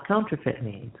grip on what counterfeit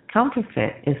means.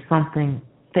 Counterfeit is something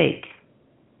fake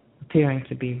appearing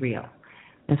to be real.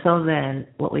 And so then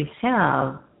what we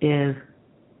have is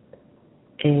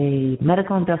a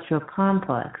medical industrial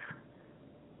complex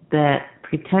that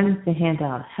pretends to hand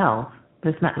out health, but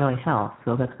it's not really health,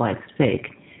 so that's why it's fake,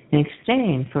 in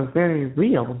exchange for very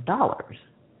real dollars.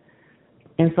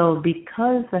 And so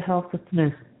because the health system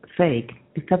is fake,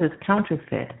 because it's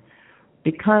counterfeit,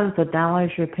 because the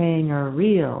dollars you're paying are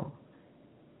real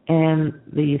and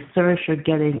the service you're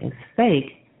getting is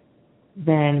fake,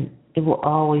 then it will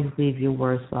always leave you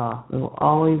worse off. It will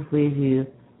always leave you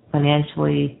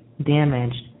financially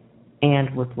damaged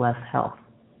and with less health.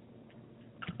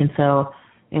 And so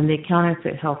in the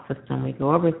counterfeit health system, we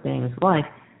go over things like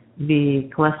the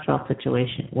cholesterol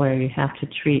situation, where you have to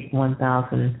treat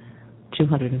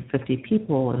 1,250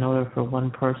 people in order for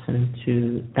one person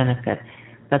to benefit.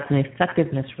 That's an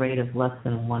effectiveness rate of less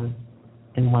than 1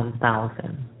 in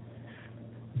 1,000.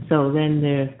 So then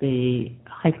there's the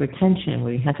hypertension,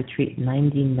 where you have to treat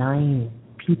 99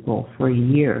 people for a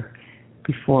year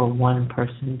before one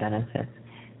person benefits.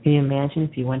 Can you imagine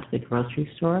if you went to the grocery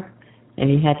store and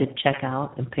you had to check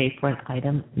out and pay for an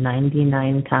item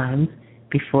 99 times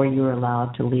before you were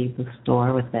allowed to leave the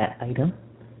store with that item?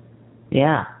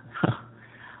 Yeah.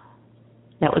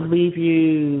 That would leave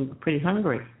you pretty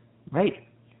hungry, right?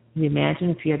 Can you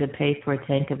imagine if you had to pay for a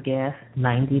tank of gas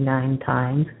 99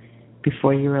 times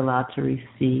before you were allowed to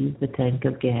receive the tank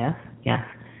of gas? Yes.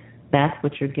 That's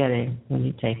what you're getting when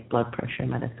you take blood pressure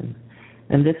medicine.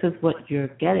 And this is what you're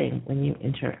getting when you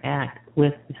interact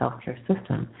with the healthcare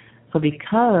system. So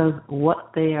because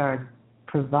what they are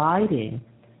providing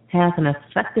has an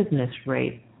effectiveness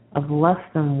rate of less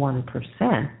than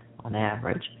 1% on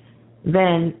average,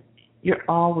 then you're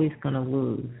always going to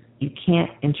lose. You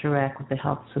can't interact with the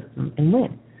health system and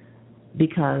win,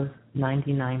 because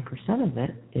 99% of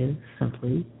it is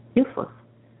simply useless.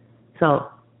 So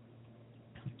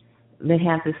they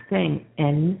have this thing,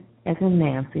 N as in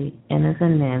Nancy, N as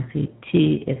in Nancy,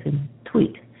 T as in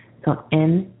tweet. So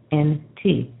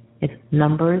NNT, it's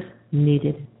numbers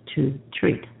needed to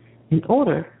treat in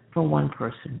order for one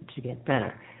person to get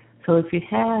better. So if you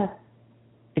have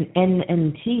an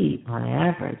NNT on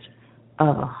average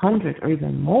of 100 or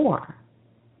even more,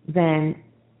 then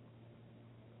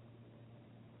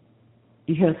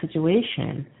you have a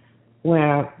situation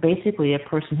where basically a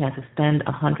person has to spend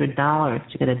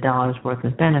 $100 to get $1 worth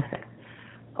of benefit.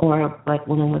 Or like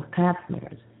women with pap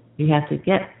smears, you have to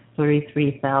get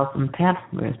 33,000 pap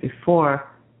smears before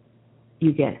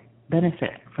you get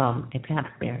benefit from a pap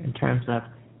smear in terms of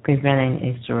preventing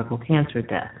a cervical cancer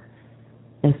death.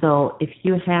 And so if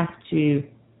you have to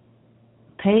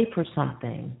pay for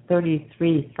something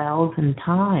 33,000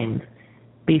 times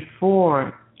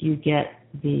before you get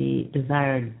the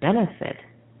desired benefit,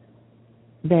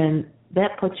 then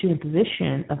that puts you in a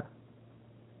position of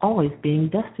always being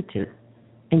destitute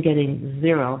and getting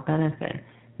zero benefit.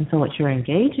 And so what you're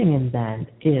engaging in then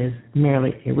is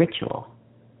merely a ritual.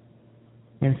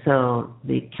 And so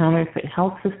the counterfeit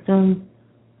health system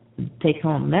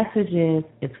take-home message is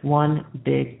it's one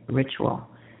big ritual.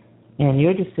 And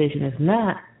your decision is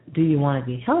not, do you want to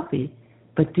be healthy,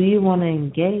 but do you want to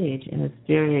engage in this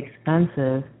very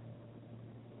expensive,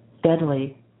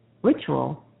 deadly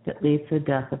ritual that leads to the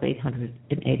death of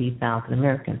 880,000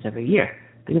 Americans every year?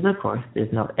 Because, of course,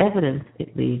 there's no evidence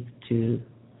it leads to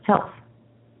health.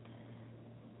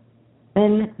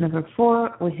 Then, number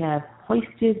 4, we have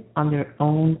hoisted on their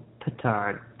own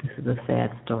petard. This is a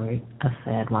sad story, a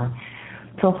sad one.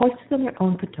 So, hoisted on their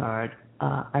own petard,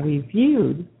 I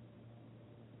reviewed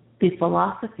the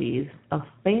philosophies of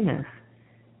famous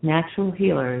natural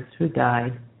healers who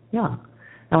died young.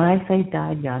 Now, when I say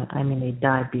died young, I mean they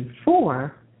died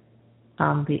before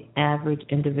the average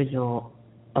individual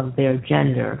of their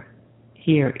gender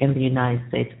here in the United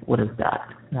States would have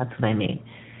died. That's what I mean.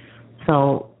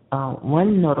 So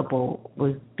one notable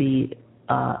would be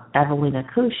Evelina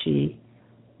Kushi,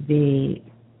 the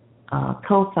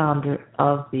co-founder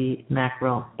of the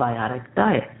macrobiotic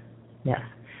diet. Yes.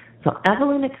 So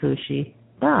Evelina Kushi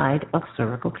died of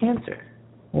cervical cancer.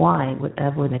 Why would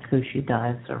Evelina Kushi die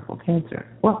of cervical cancer?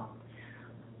 Well,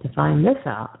 to find this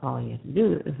out, all you have to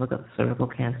do is look up cervical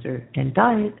cancer and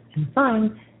diet and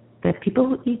find that people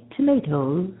who eat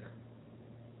tomatoes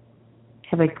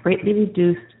have a greatly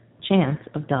reduced chance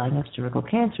of dying of cervical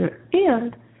cancer,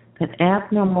 and that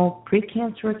abnormal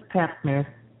precancerous pap smears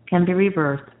can be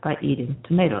reversed by eating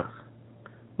tomatoes.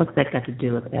 What's that got to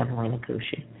do with Evelina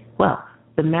Kushi? Well,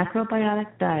 the macrobiotic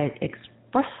diet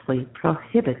expressly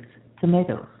prohibits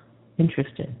tomatoes.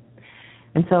 Interesting.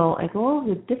 And so I go over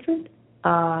the different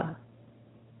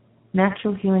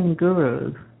natural healing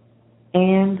gurus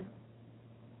and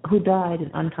who died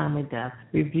an untimely death,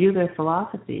 review their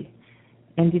philosophy,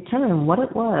 and determine what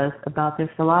it was about their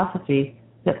philosophy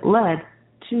that led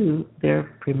to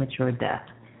their premature death.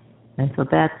 And so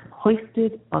that's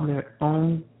hoisted on their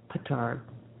own petard.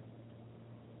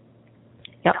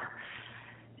 Yep.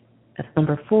 That's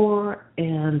number 4.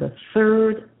 And the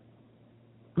third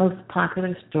most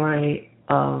popular story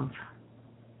of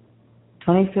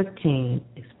 2015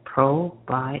 is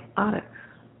probiotics.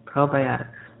 Probiotics.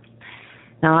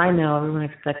 Now, I know everyone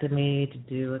expected me to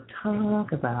do a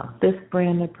talk about this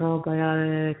brand of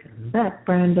probiotic and that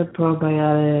brand of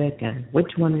probiotic and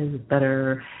which one is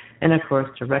better, and, of course,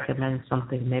 to recommend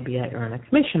something maybe I earn a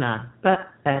commission on, but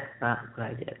that's not what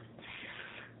I did.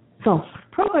 So,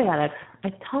 probiotics,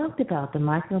 I talked about the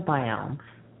microbiome,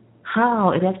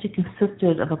 how it actually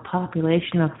consisted of a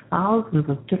population of thousands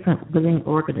of different living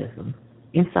organisms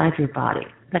inside your body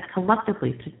that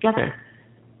collectively together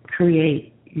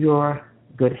create your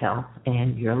good health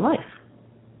and your life.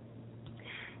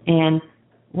 And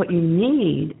what you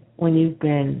need when you've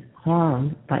been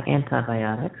harmed by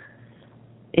antibiotics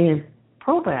is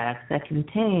probiotics that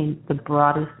contain the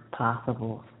broadest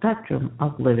possible spectrum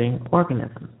of living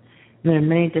organisms. There are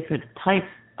many different types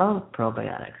of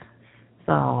probiotics.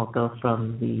 So I'll go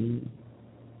from the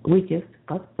weakest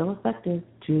but still effective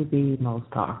to the most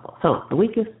powerful. So the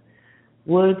weakest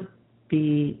would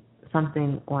be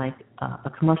something like a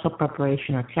commercial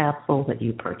preparation or capsule that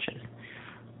you purchase.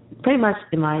 Pretty much,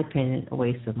 in my opinion, a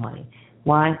waste of money.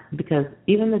 Why? Because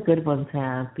even the good ones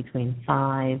have between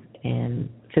 5 and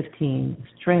 15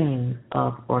 strains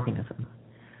of organisms.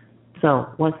 So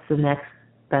what's the next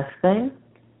best thing?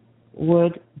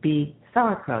 Would be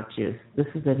sauerkraut juice. This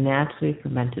is a naturally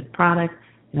fermented product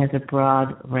and has a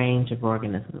broad range of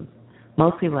organisms,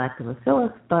 mostly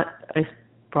lactobacillus, but a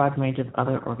broad range of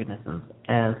other organisms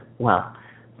as well.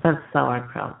 So that's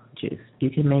sauerkraut juice. You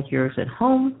can make yours at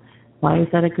home. Why is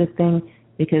that a good thing?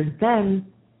 Because then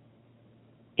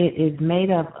it is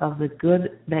made up of the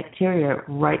good bacteria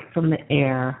right from the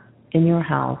air in your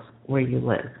house where you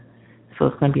live. So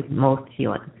it's going to be the most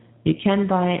healing. You can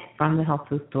buy it from the health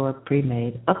food store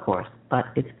pre-made, of course, but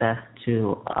it's best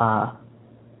to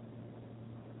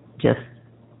just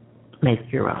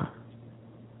make your own.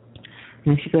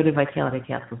 And if you go to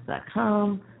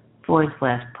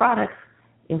vitalitycapsules.com/products,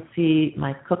 you'll see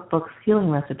my cookbook's healing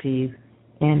recipes,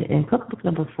 and in cookbook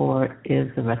number 4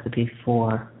 is the recipe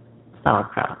for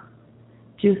sauerkraut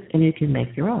juice, and you can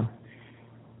make your own.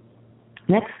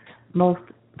 Next most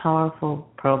powerful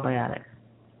probiotic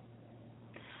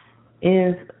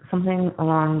is something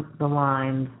along the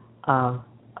lines of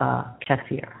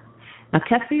kefir. Now,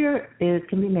 kefir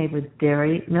can be made with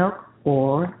dairy milk,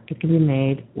 or it can be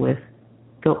made with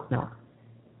goat milk.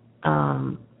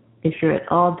 If you're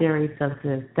at all dairy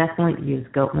sensitive, definitely use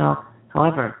goat milk.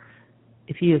 However,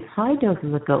 if you use high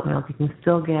doses of goat milk, you can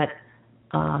still get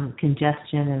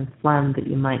congestion and phlegm that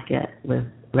you might get with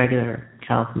regular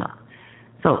cow's milk.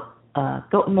 So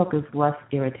goat milk is less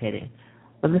irritating,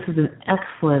 but this is an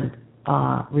excellent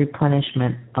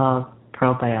replenishment of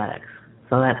probiotics.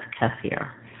 So that's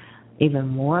kefir. Even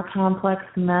more complex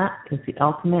than that is the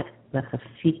ultimate. That's a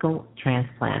fecal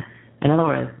transplant. In other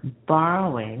words,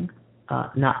 borrowing,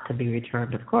 not to be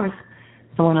returned, of course,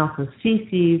 someone else's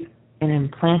feces and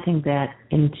implanting that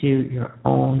into your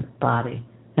own body.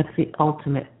 That's the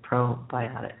ultimate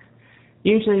probiotic.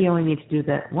 Usually you only need to do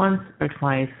that once or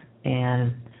twice,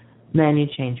 and then you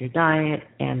change your diet,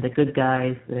 and the good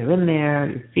guys that are in there,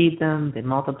 you feed them, they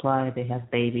multiply, they have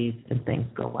babies, and things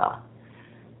go well.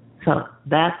 So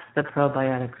that's the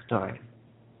probiotic story.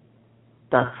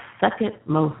 The second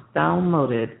most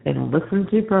downloaded and listened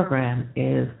to program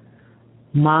is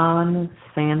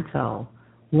Monsanto.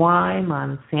 Why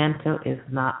Monsanto is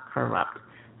not corrupt.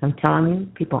 I'm telling you,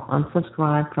 people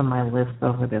unsubscribe from my list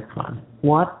over this one.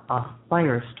 What a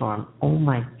firestorm. Oh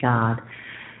my God.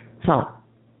 So,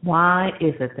 why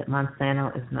is it that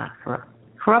Monsanto is not corrupt?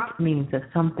 Corrupt means that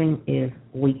something is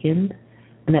weakened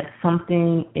and that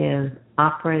something is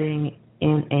operating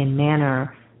in a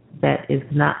manner that is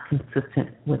not consistent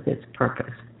with its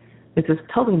purpose. This is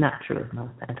totally not true with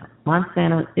Monsanto.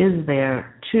 Monsanto is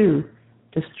there to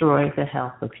destroy the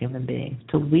health of human beings,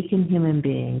 to weaken human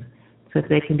beings so that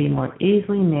they can be more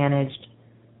easily managed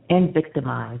and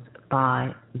victimized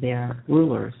by their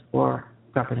rulers or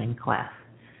governing class.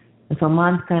 And so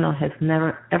Monsanto has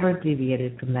never, ever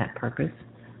deviated from that purpose.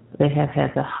 They have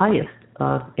had the highest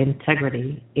of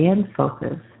integrity and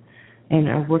focus and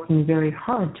are working very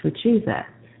hard to achieve that.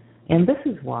 And this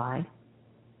is why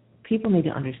people need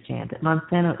to understand that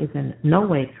Monsanto is in no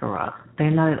way corrupt.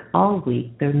 They're not at all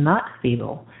weak. They're not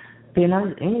feeble. They're not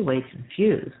in any way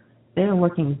confused. They are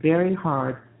working very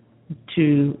hard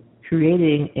to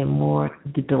creating a more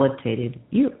debilitated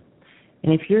you.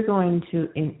 And if you're going to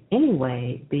in any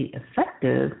way be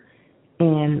effective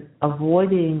in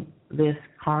avoiding this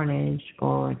carnage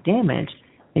or damage,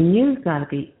 then you've got to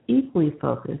be equally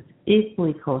focused,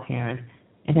 equally coherent,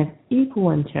 and have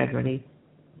equal integrity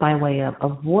by way of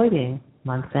avoiding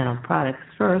Monsanto products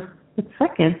first, but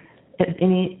second, at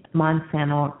any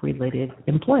Monsanto-related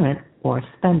employment or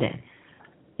spending.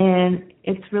 And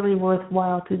it's really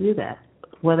worthwhile to do that,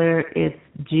 whether it's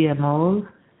GMOs,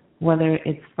 whether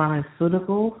it's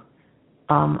pharmaceuticals,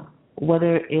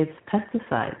 whether it's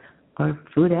pesticides or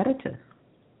food additives.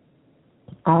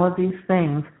 All of these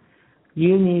things,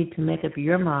 you need to make up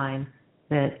your mind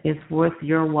that it's worth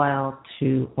your while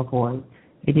to avoid.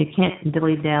 And you can't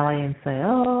dilly-dally and say,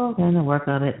 oh, I'm going to work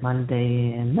on it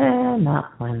Monday and then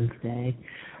not Wednesday.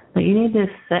 But you need to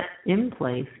set in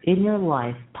place in your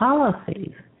life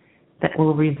policies that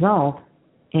will result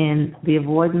in the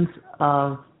avoidance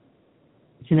of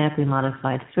genetically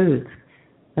modified foods,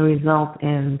 that result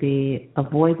in the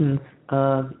avoidance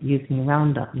of using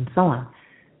Roundup and so on.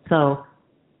 So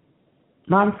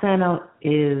Monsanto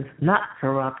is not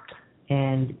corrupt,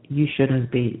 and you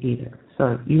shouldn't be either.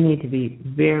 So you need to be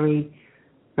very,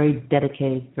 very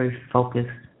dedicated, very focused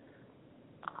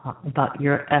about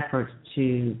your efforts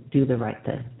to do the right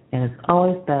thing. And it's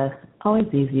always best, always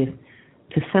easiest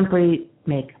to simply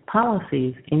make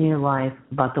policies in your life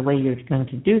about the way you're going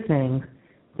to do things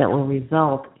that will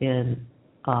result in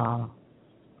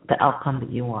the outcome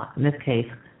that you want. In this case,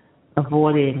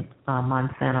 avoiding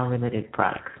Monsanto-related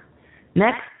products.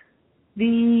 Next,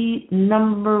 the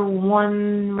number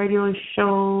one radio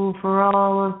show for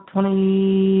all of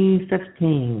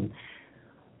 2015.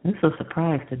 This was a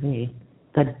surprise to me.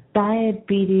 The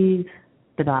diabetes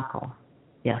debacle.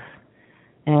 Yes.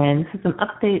 And this is an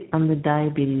update on the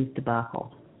diabetes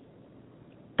debacle.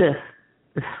 The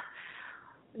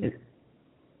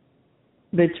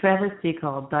travesty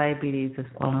called diabetes is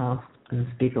almost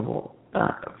unspeakable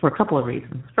for a couple of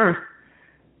reasons. First,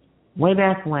 way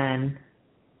back when,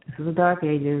 this is the dark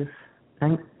ages,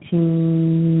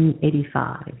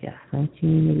 1985, yes,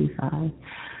 1985.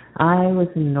 I was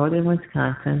in northern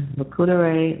Wisconsin,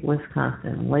 Lacouture,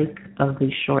 Wisconsin, Lake of the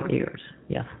Short Ears,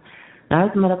 yes. And I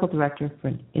was the medical director for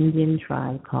an Indian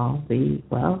tribe called the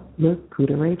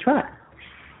Lacouture tribe.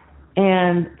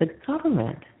 And the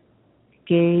government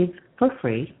gave for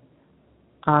free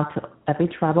to every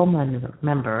tribal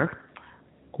member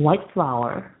white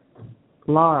flour,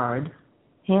 lard,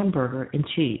 hamburger, and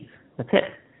cheese. That's it.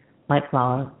 White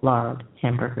flour, lard,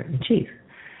 hamburger, and cheese.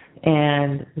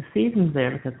 And the seasons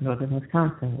there, because northern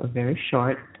Wisconsin, were very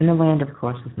short, and the land, of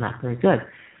course, was not very good.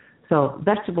 So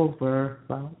vegetables were,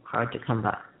 hard to come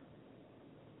by.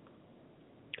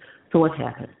 So what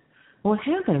happened? What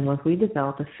happened was we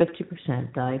developed a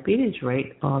 50% diabetes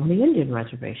rate on the Indian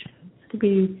reservation. To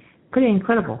be pretty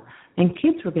incredible. And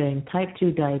kids were getting type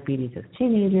 2 diabetes as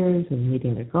teenagers and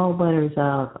needing their gallbladders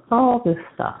out, all this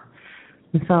stuff.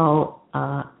 And so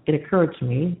it occurred to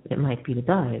me it might be the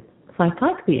diet. So I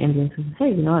talked to the Indians and said,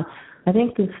 hey, you know what? I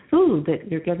think this food that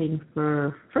you're getting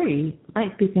for free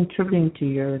might be contributing to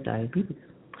your diabetes.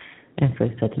 And so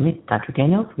he said to me, Dr.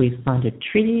 Daniels, we've signed a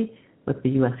treaty with the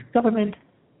U.S. government.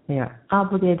 They are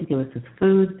obligated to give us this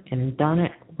food, and darn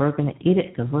it, we're going to eat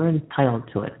it because we're entitled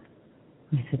to it.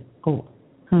 And I said,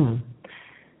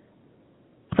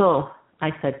 So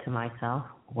I said to myself,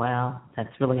 well,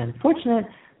 that's really unfortunate,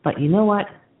 but you know what?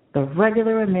 The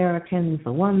regular Americans,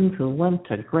 the ones who went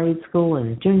to grade school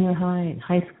and junior high and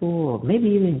high school, or maybe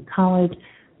even college,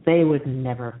 they would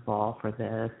never fall for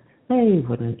this. They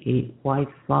wouldn't eat white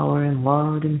flour and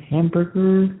lard and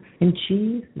hamburgers and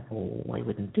cheese. No, they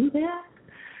wouldn't do that.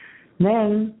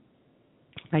 Then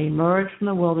I emerged from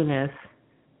the wilderness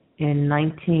in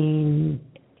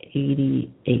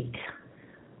 1988.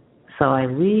 So I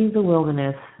leave the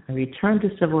wilderness, I return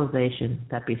to civilization,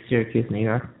 that'd be Syracuse, New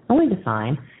York, only to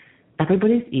find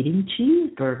everybody's eating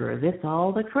cheeseburgers. It's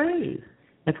all the craze.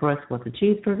 Of course, what's a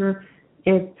cheeseburger?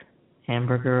 It's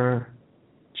hamburger,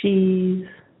 cheese,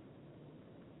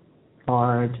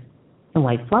 lard, and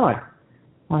white flour.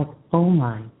 Like, oh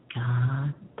my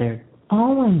God, they're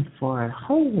all in for it.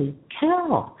 Holy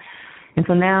cow. And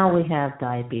so now we have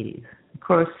diabetes. Of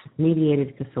course,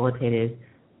 mediated, facilitated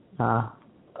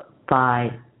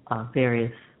by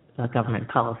various government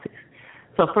policies.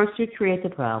 So first you create the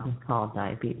problem called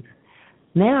diabetes.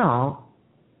 Now,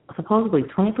 supposedly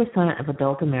 20% of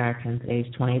adult Americans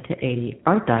aged 20 to 80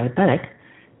 are diabetic,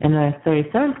 and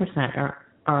 37%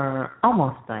 are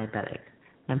almost diabetic.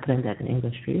 I'm putting that in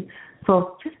English for you.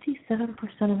 So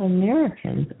 57% of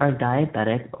Americans are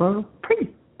diabetic or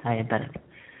pre-diabetic.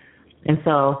 And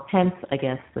so, hence, I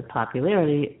guess, the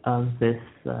popularity of this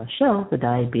show, the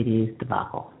Diabetes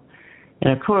Debacle.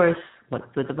 And, of course, what's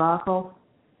the debacle?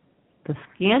 The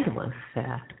scandalous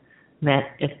fact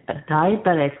that if a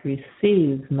diabetic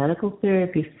receives medical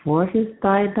therapy for his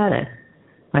diabetes,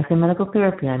 when I say medical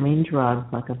therapy, I mean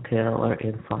drugs like a pill or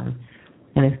insulin,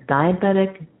 and his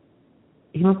diabetic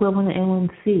hemoglobin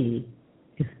A1C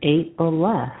is 8 or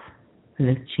less, then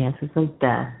his chances of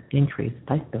death increase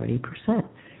by 30%.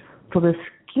 So the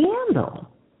scandal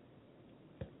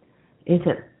is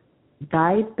that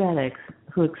diabetics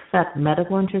who accept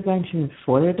medical intervention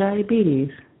for their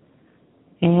diabetes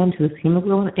and whose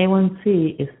hemoglobin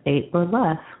A1C is 8 or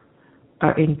less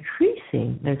are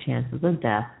increasing their chances of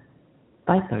death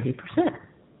by 30%.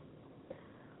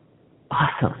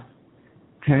 Awesome.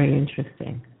 Very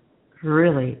interesting.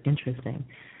 Really interesting.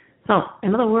 So,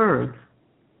 in other words,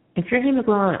 if your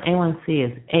hemoglobin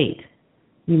A1C is 8,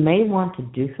 you may want to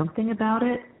do something about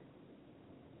it,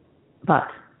 but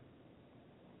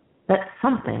that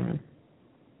something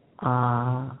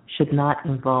should not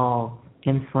involve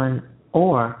insulin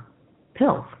or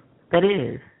pills. That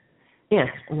is, if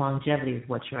longevity is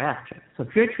what you're after. So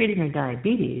if you're treating your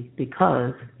diabetes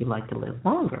because you like to live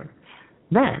longer,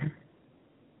 then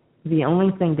the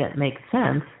only thing that makes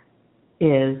sense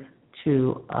is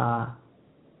to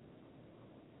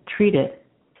treat it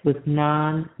with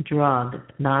non-drug,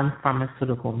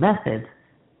 non-pharmaceutical methods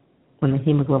when the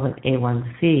hemoglobin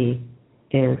A1C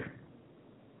is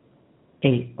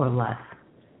 8 or less.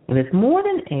 If it's more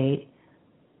than 8,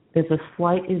 there's a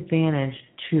slight advantage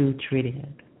to treating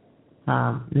it.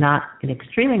 Not an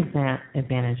extreme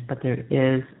advantage, but there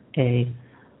is an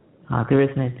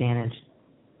advantage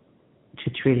to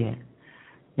treating it.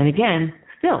 And again,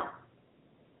 still,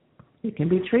 it can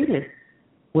be treated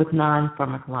with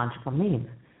non-pharmacological means.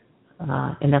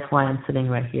 And that's why I'm sitting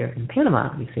right here in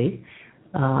Panama, you see.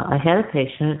 I had a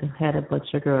patient who had a blood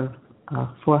sugar of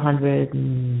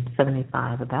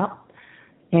 475 about.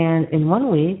 And in 1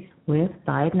 week, with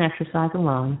diet and exercise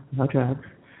alone, no drugs,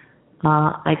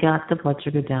 I got the blood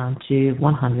sugar down to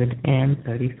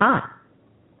 135.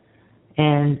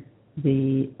 And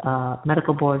the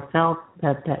medical board felt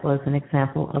that that was an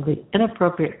example of the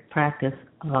inappropriate practice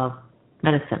of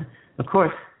medicine. Of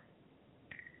course,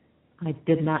 I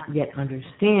did not yet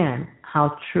understand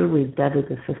how truly deadly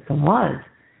the system was,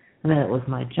 and that it was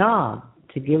my job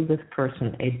to give this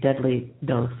person a deadly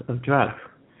dose of drugs.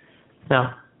 So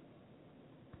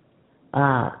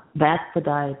that's the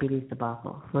diabetes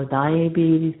debacle. So the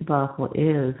diabetes debacle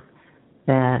is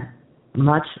that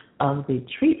much of the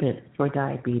treatment for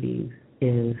diabetes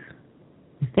is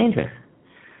dangerous.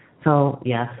 So,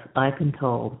 yes, I've been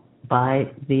told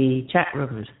by the chat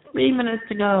room, there's 3 minutes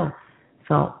to go.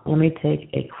 So let me take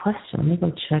a question. Let me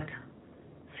go check,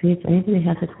 see if anybody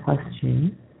has a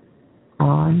question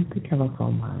on the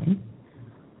telephone line.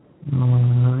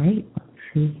 All right, let's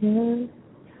see here.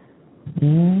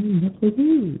 And what we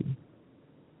do.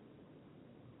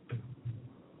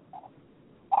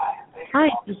 Hi,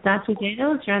 this is Dr.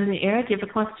 Daniels. You're on the air. Do you have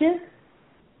a question?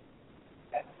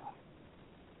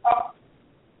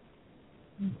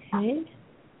 Okay.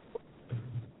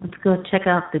 Let's go check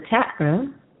out the chat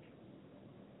room.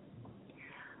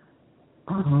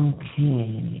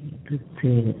 Okay, let's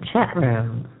see the chat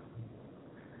room.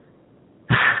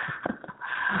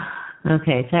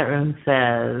 Okay, chat room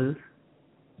says,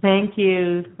 thank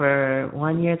you for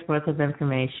 1 year's worth of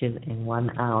information in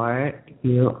 1 hour.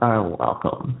 You are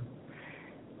welcome.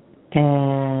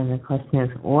 And the question is,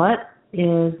 what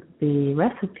is the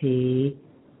recipe?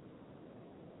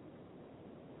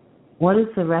 What is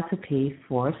the recipe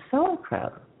for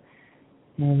sauerkraut?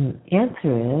 And the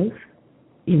answer is,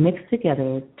 you mix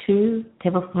together 2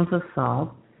 tablespoons of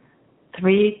salt,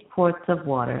 3 quarts of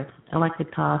water. I like to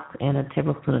toss in a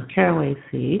tablespoon of caraway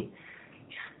seed.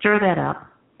 Stir that up,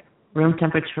 room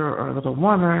temperature or a little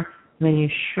warmer. And then you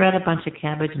shred a bunch of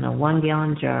cabbage in a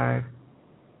 1-gallon jar,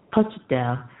 push it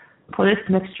down, pour this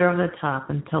mixture over the top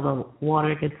until the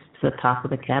water gets to the top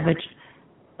of the cabbage.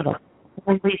 Put a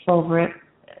leaf over it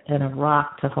and a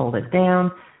rock to hold it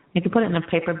down. You can put it in a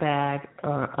paper bag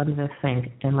or under the sink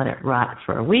and let it rot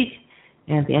for a week.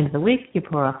 And at the end of the week, you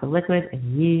pour off the liquid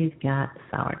and you've got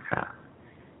sauerkraut.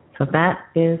 So that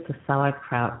is the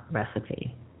sauerkraut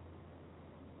recipe.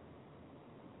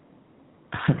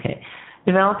 Okay.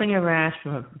 Developing a rash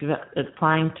from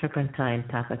applying turpentine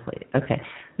topically. Okay.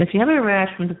 If you have a rash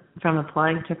from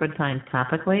applying turpentine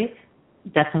topically,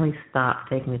 definitely stop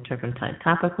taking the turpentine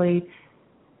topically.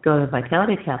 Go to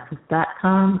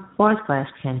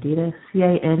vitalitycapsules.com/Candida,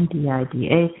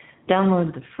 Candida.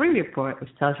 Download the free report,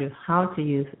 which tells you how to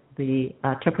use the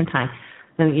turpentine.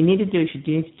 Then what you need to do is you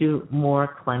need to do more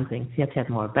cleansing. So you have to have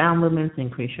more bowel movements,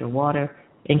 increase your water,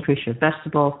 increase your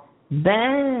vegetables.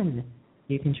 Then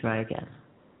you can try again.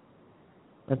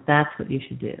 But that's what you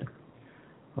should do.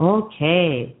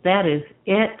 Okay, that is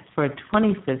it for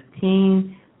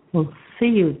 2015. We'll see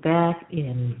you back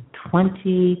in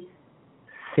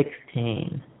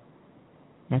 2016.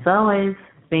 As always,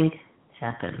 think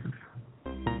happens.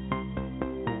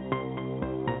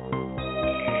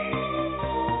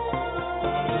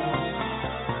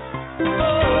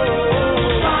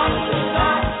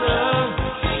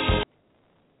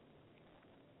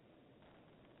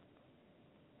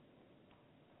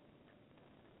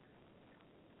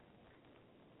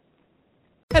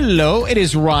 Hello, it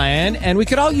is Ryan, and we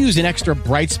could all use an extra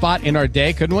bright spot in our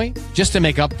day, couldn't we? Just to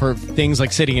make up for things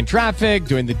like sitting in traffic,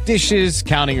 doing the dishes,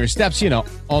 counting your steps,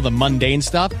 all the mundane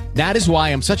stuff. That is why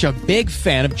I'm such a big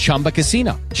fan of Chumba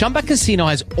Casino. Chumba Casino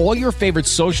has all your favorite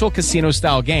social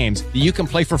casino-style games that you can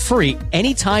play for free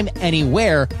anytime,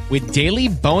 anywhere with daily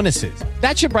bonuses.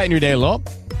 That should brighten your day a little.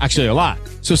 Actually, a lot.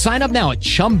 So sign up now at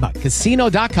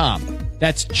ChumbaCasino.com.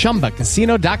 That's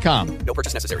ChumbaCasino.com. No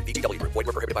purchase necessary. VGW Group. Void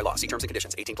where prohibited by law. See terms and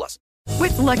conditions. 18+.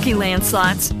 With Lucky Land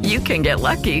Slots, you can get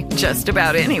lucky just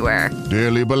about anywhere.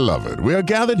 Dearly beloved, we are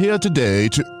gathered here today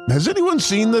to... Has anyone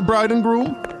seen the bride and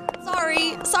groom?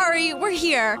 Sorry, we're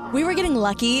here. We were getting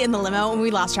lucky in the limo and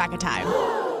we lost track of time.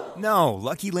 No,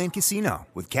 Lucky Land Casino.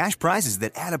 With cash prizes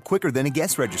that add up quicker than a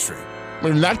guest registry.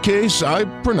 In that case, I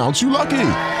pronounce you lucky.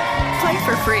 Play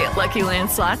for free at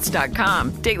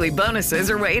LuckyLandSlots.com. Daily bonuses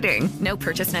are waiting. No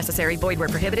purchase necessary. Void where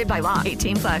prohibited by law.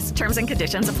 18+. Terms and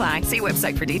conditions apply. See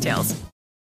website for details.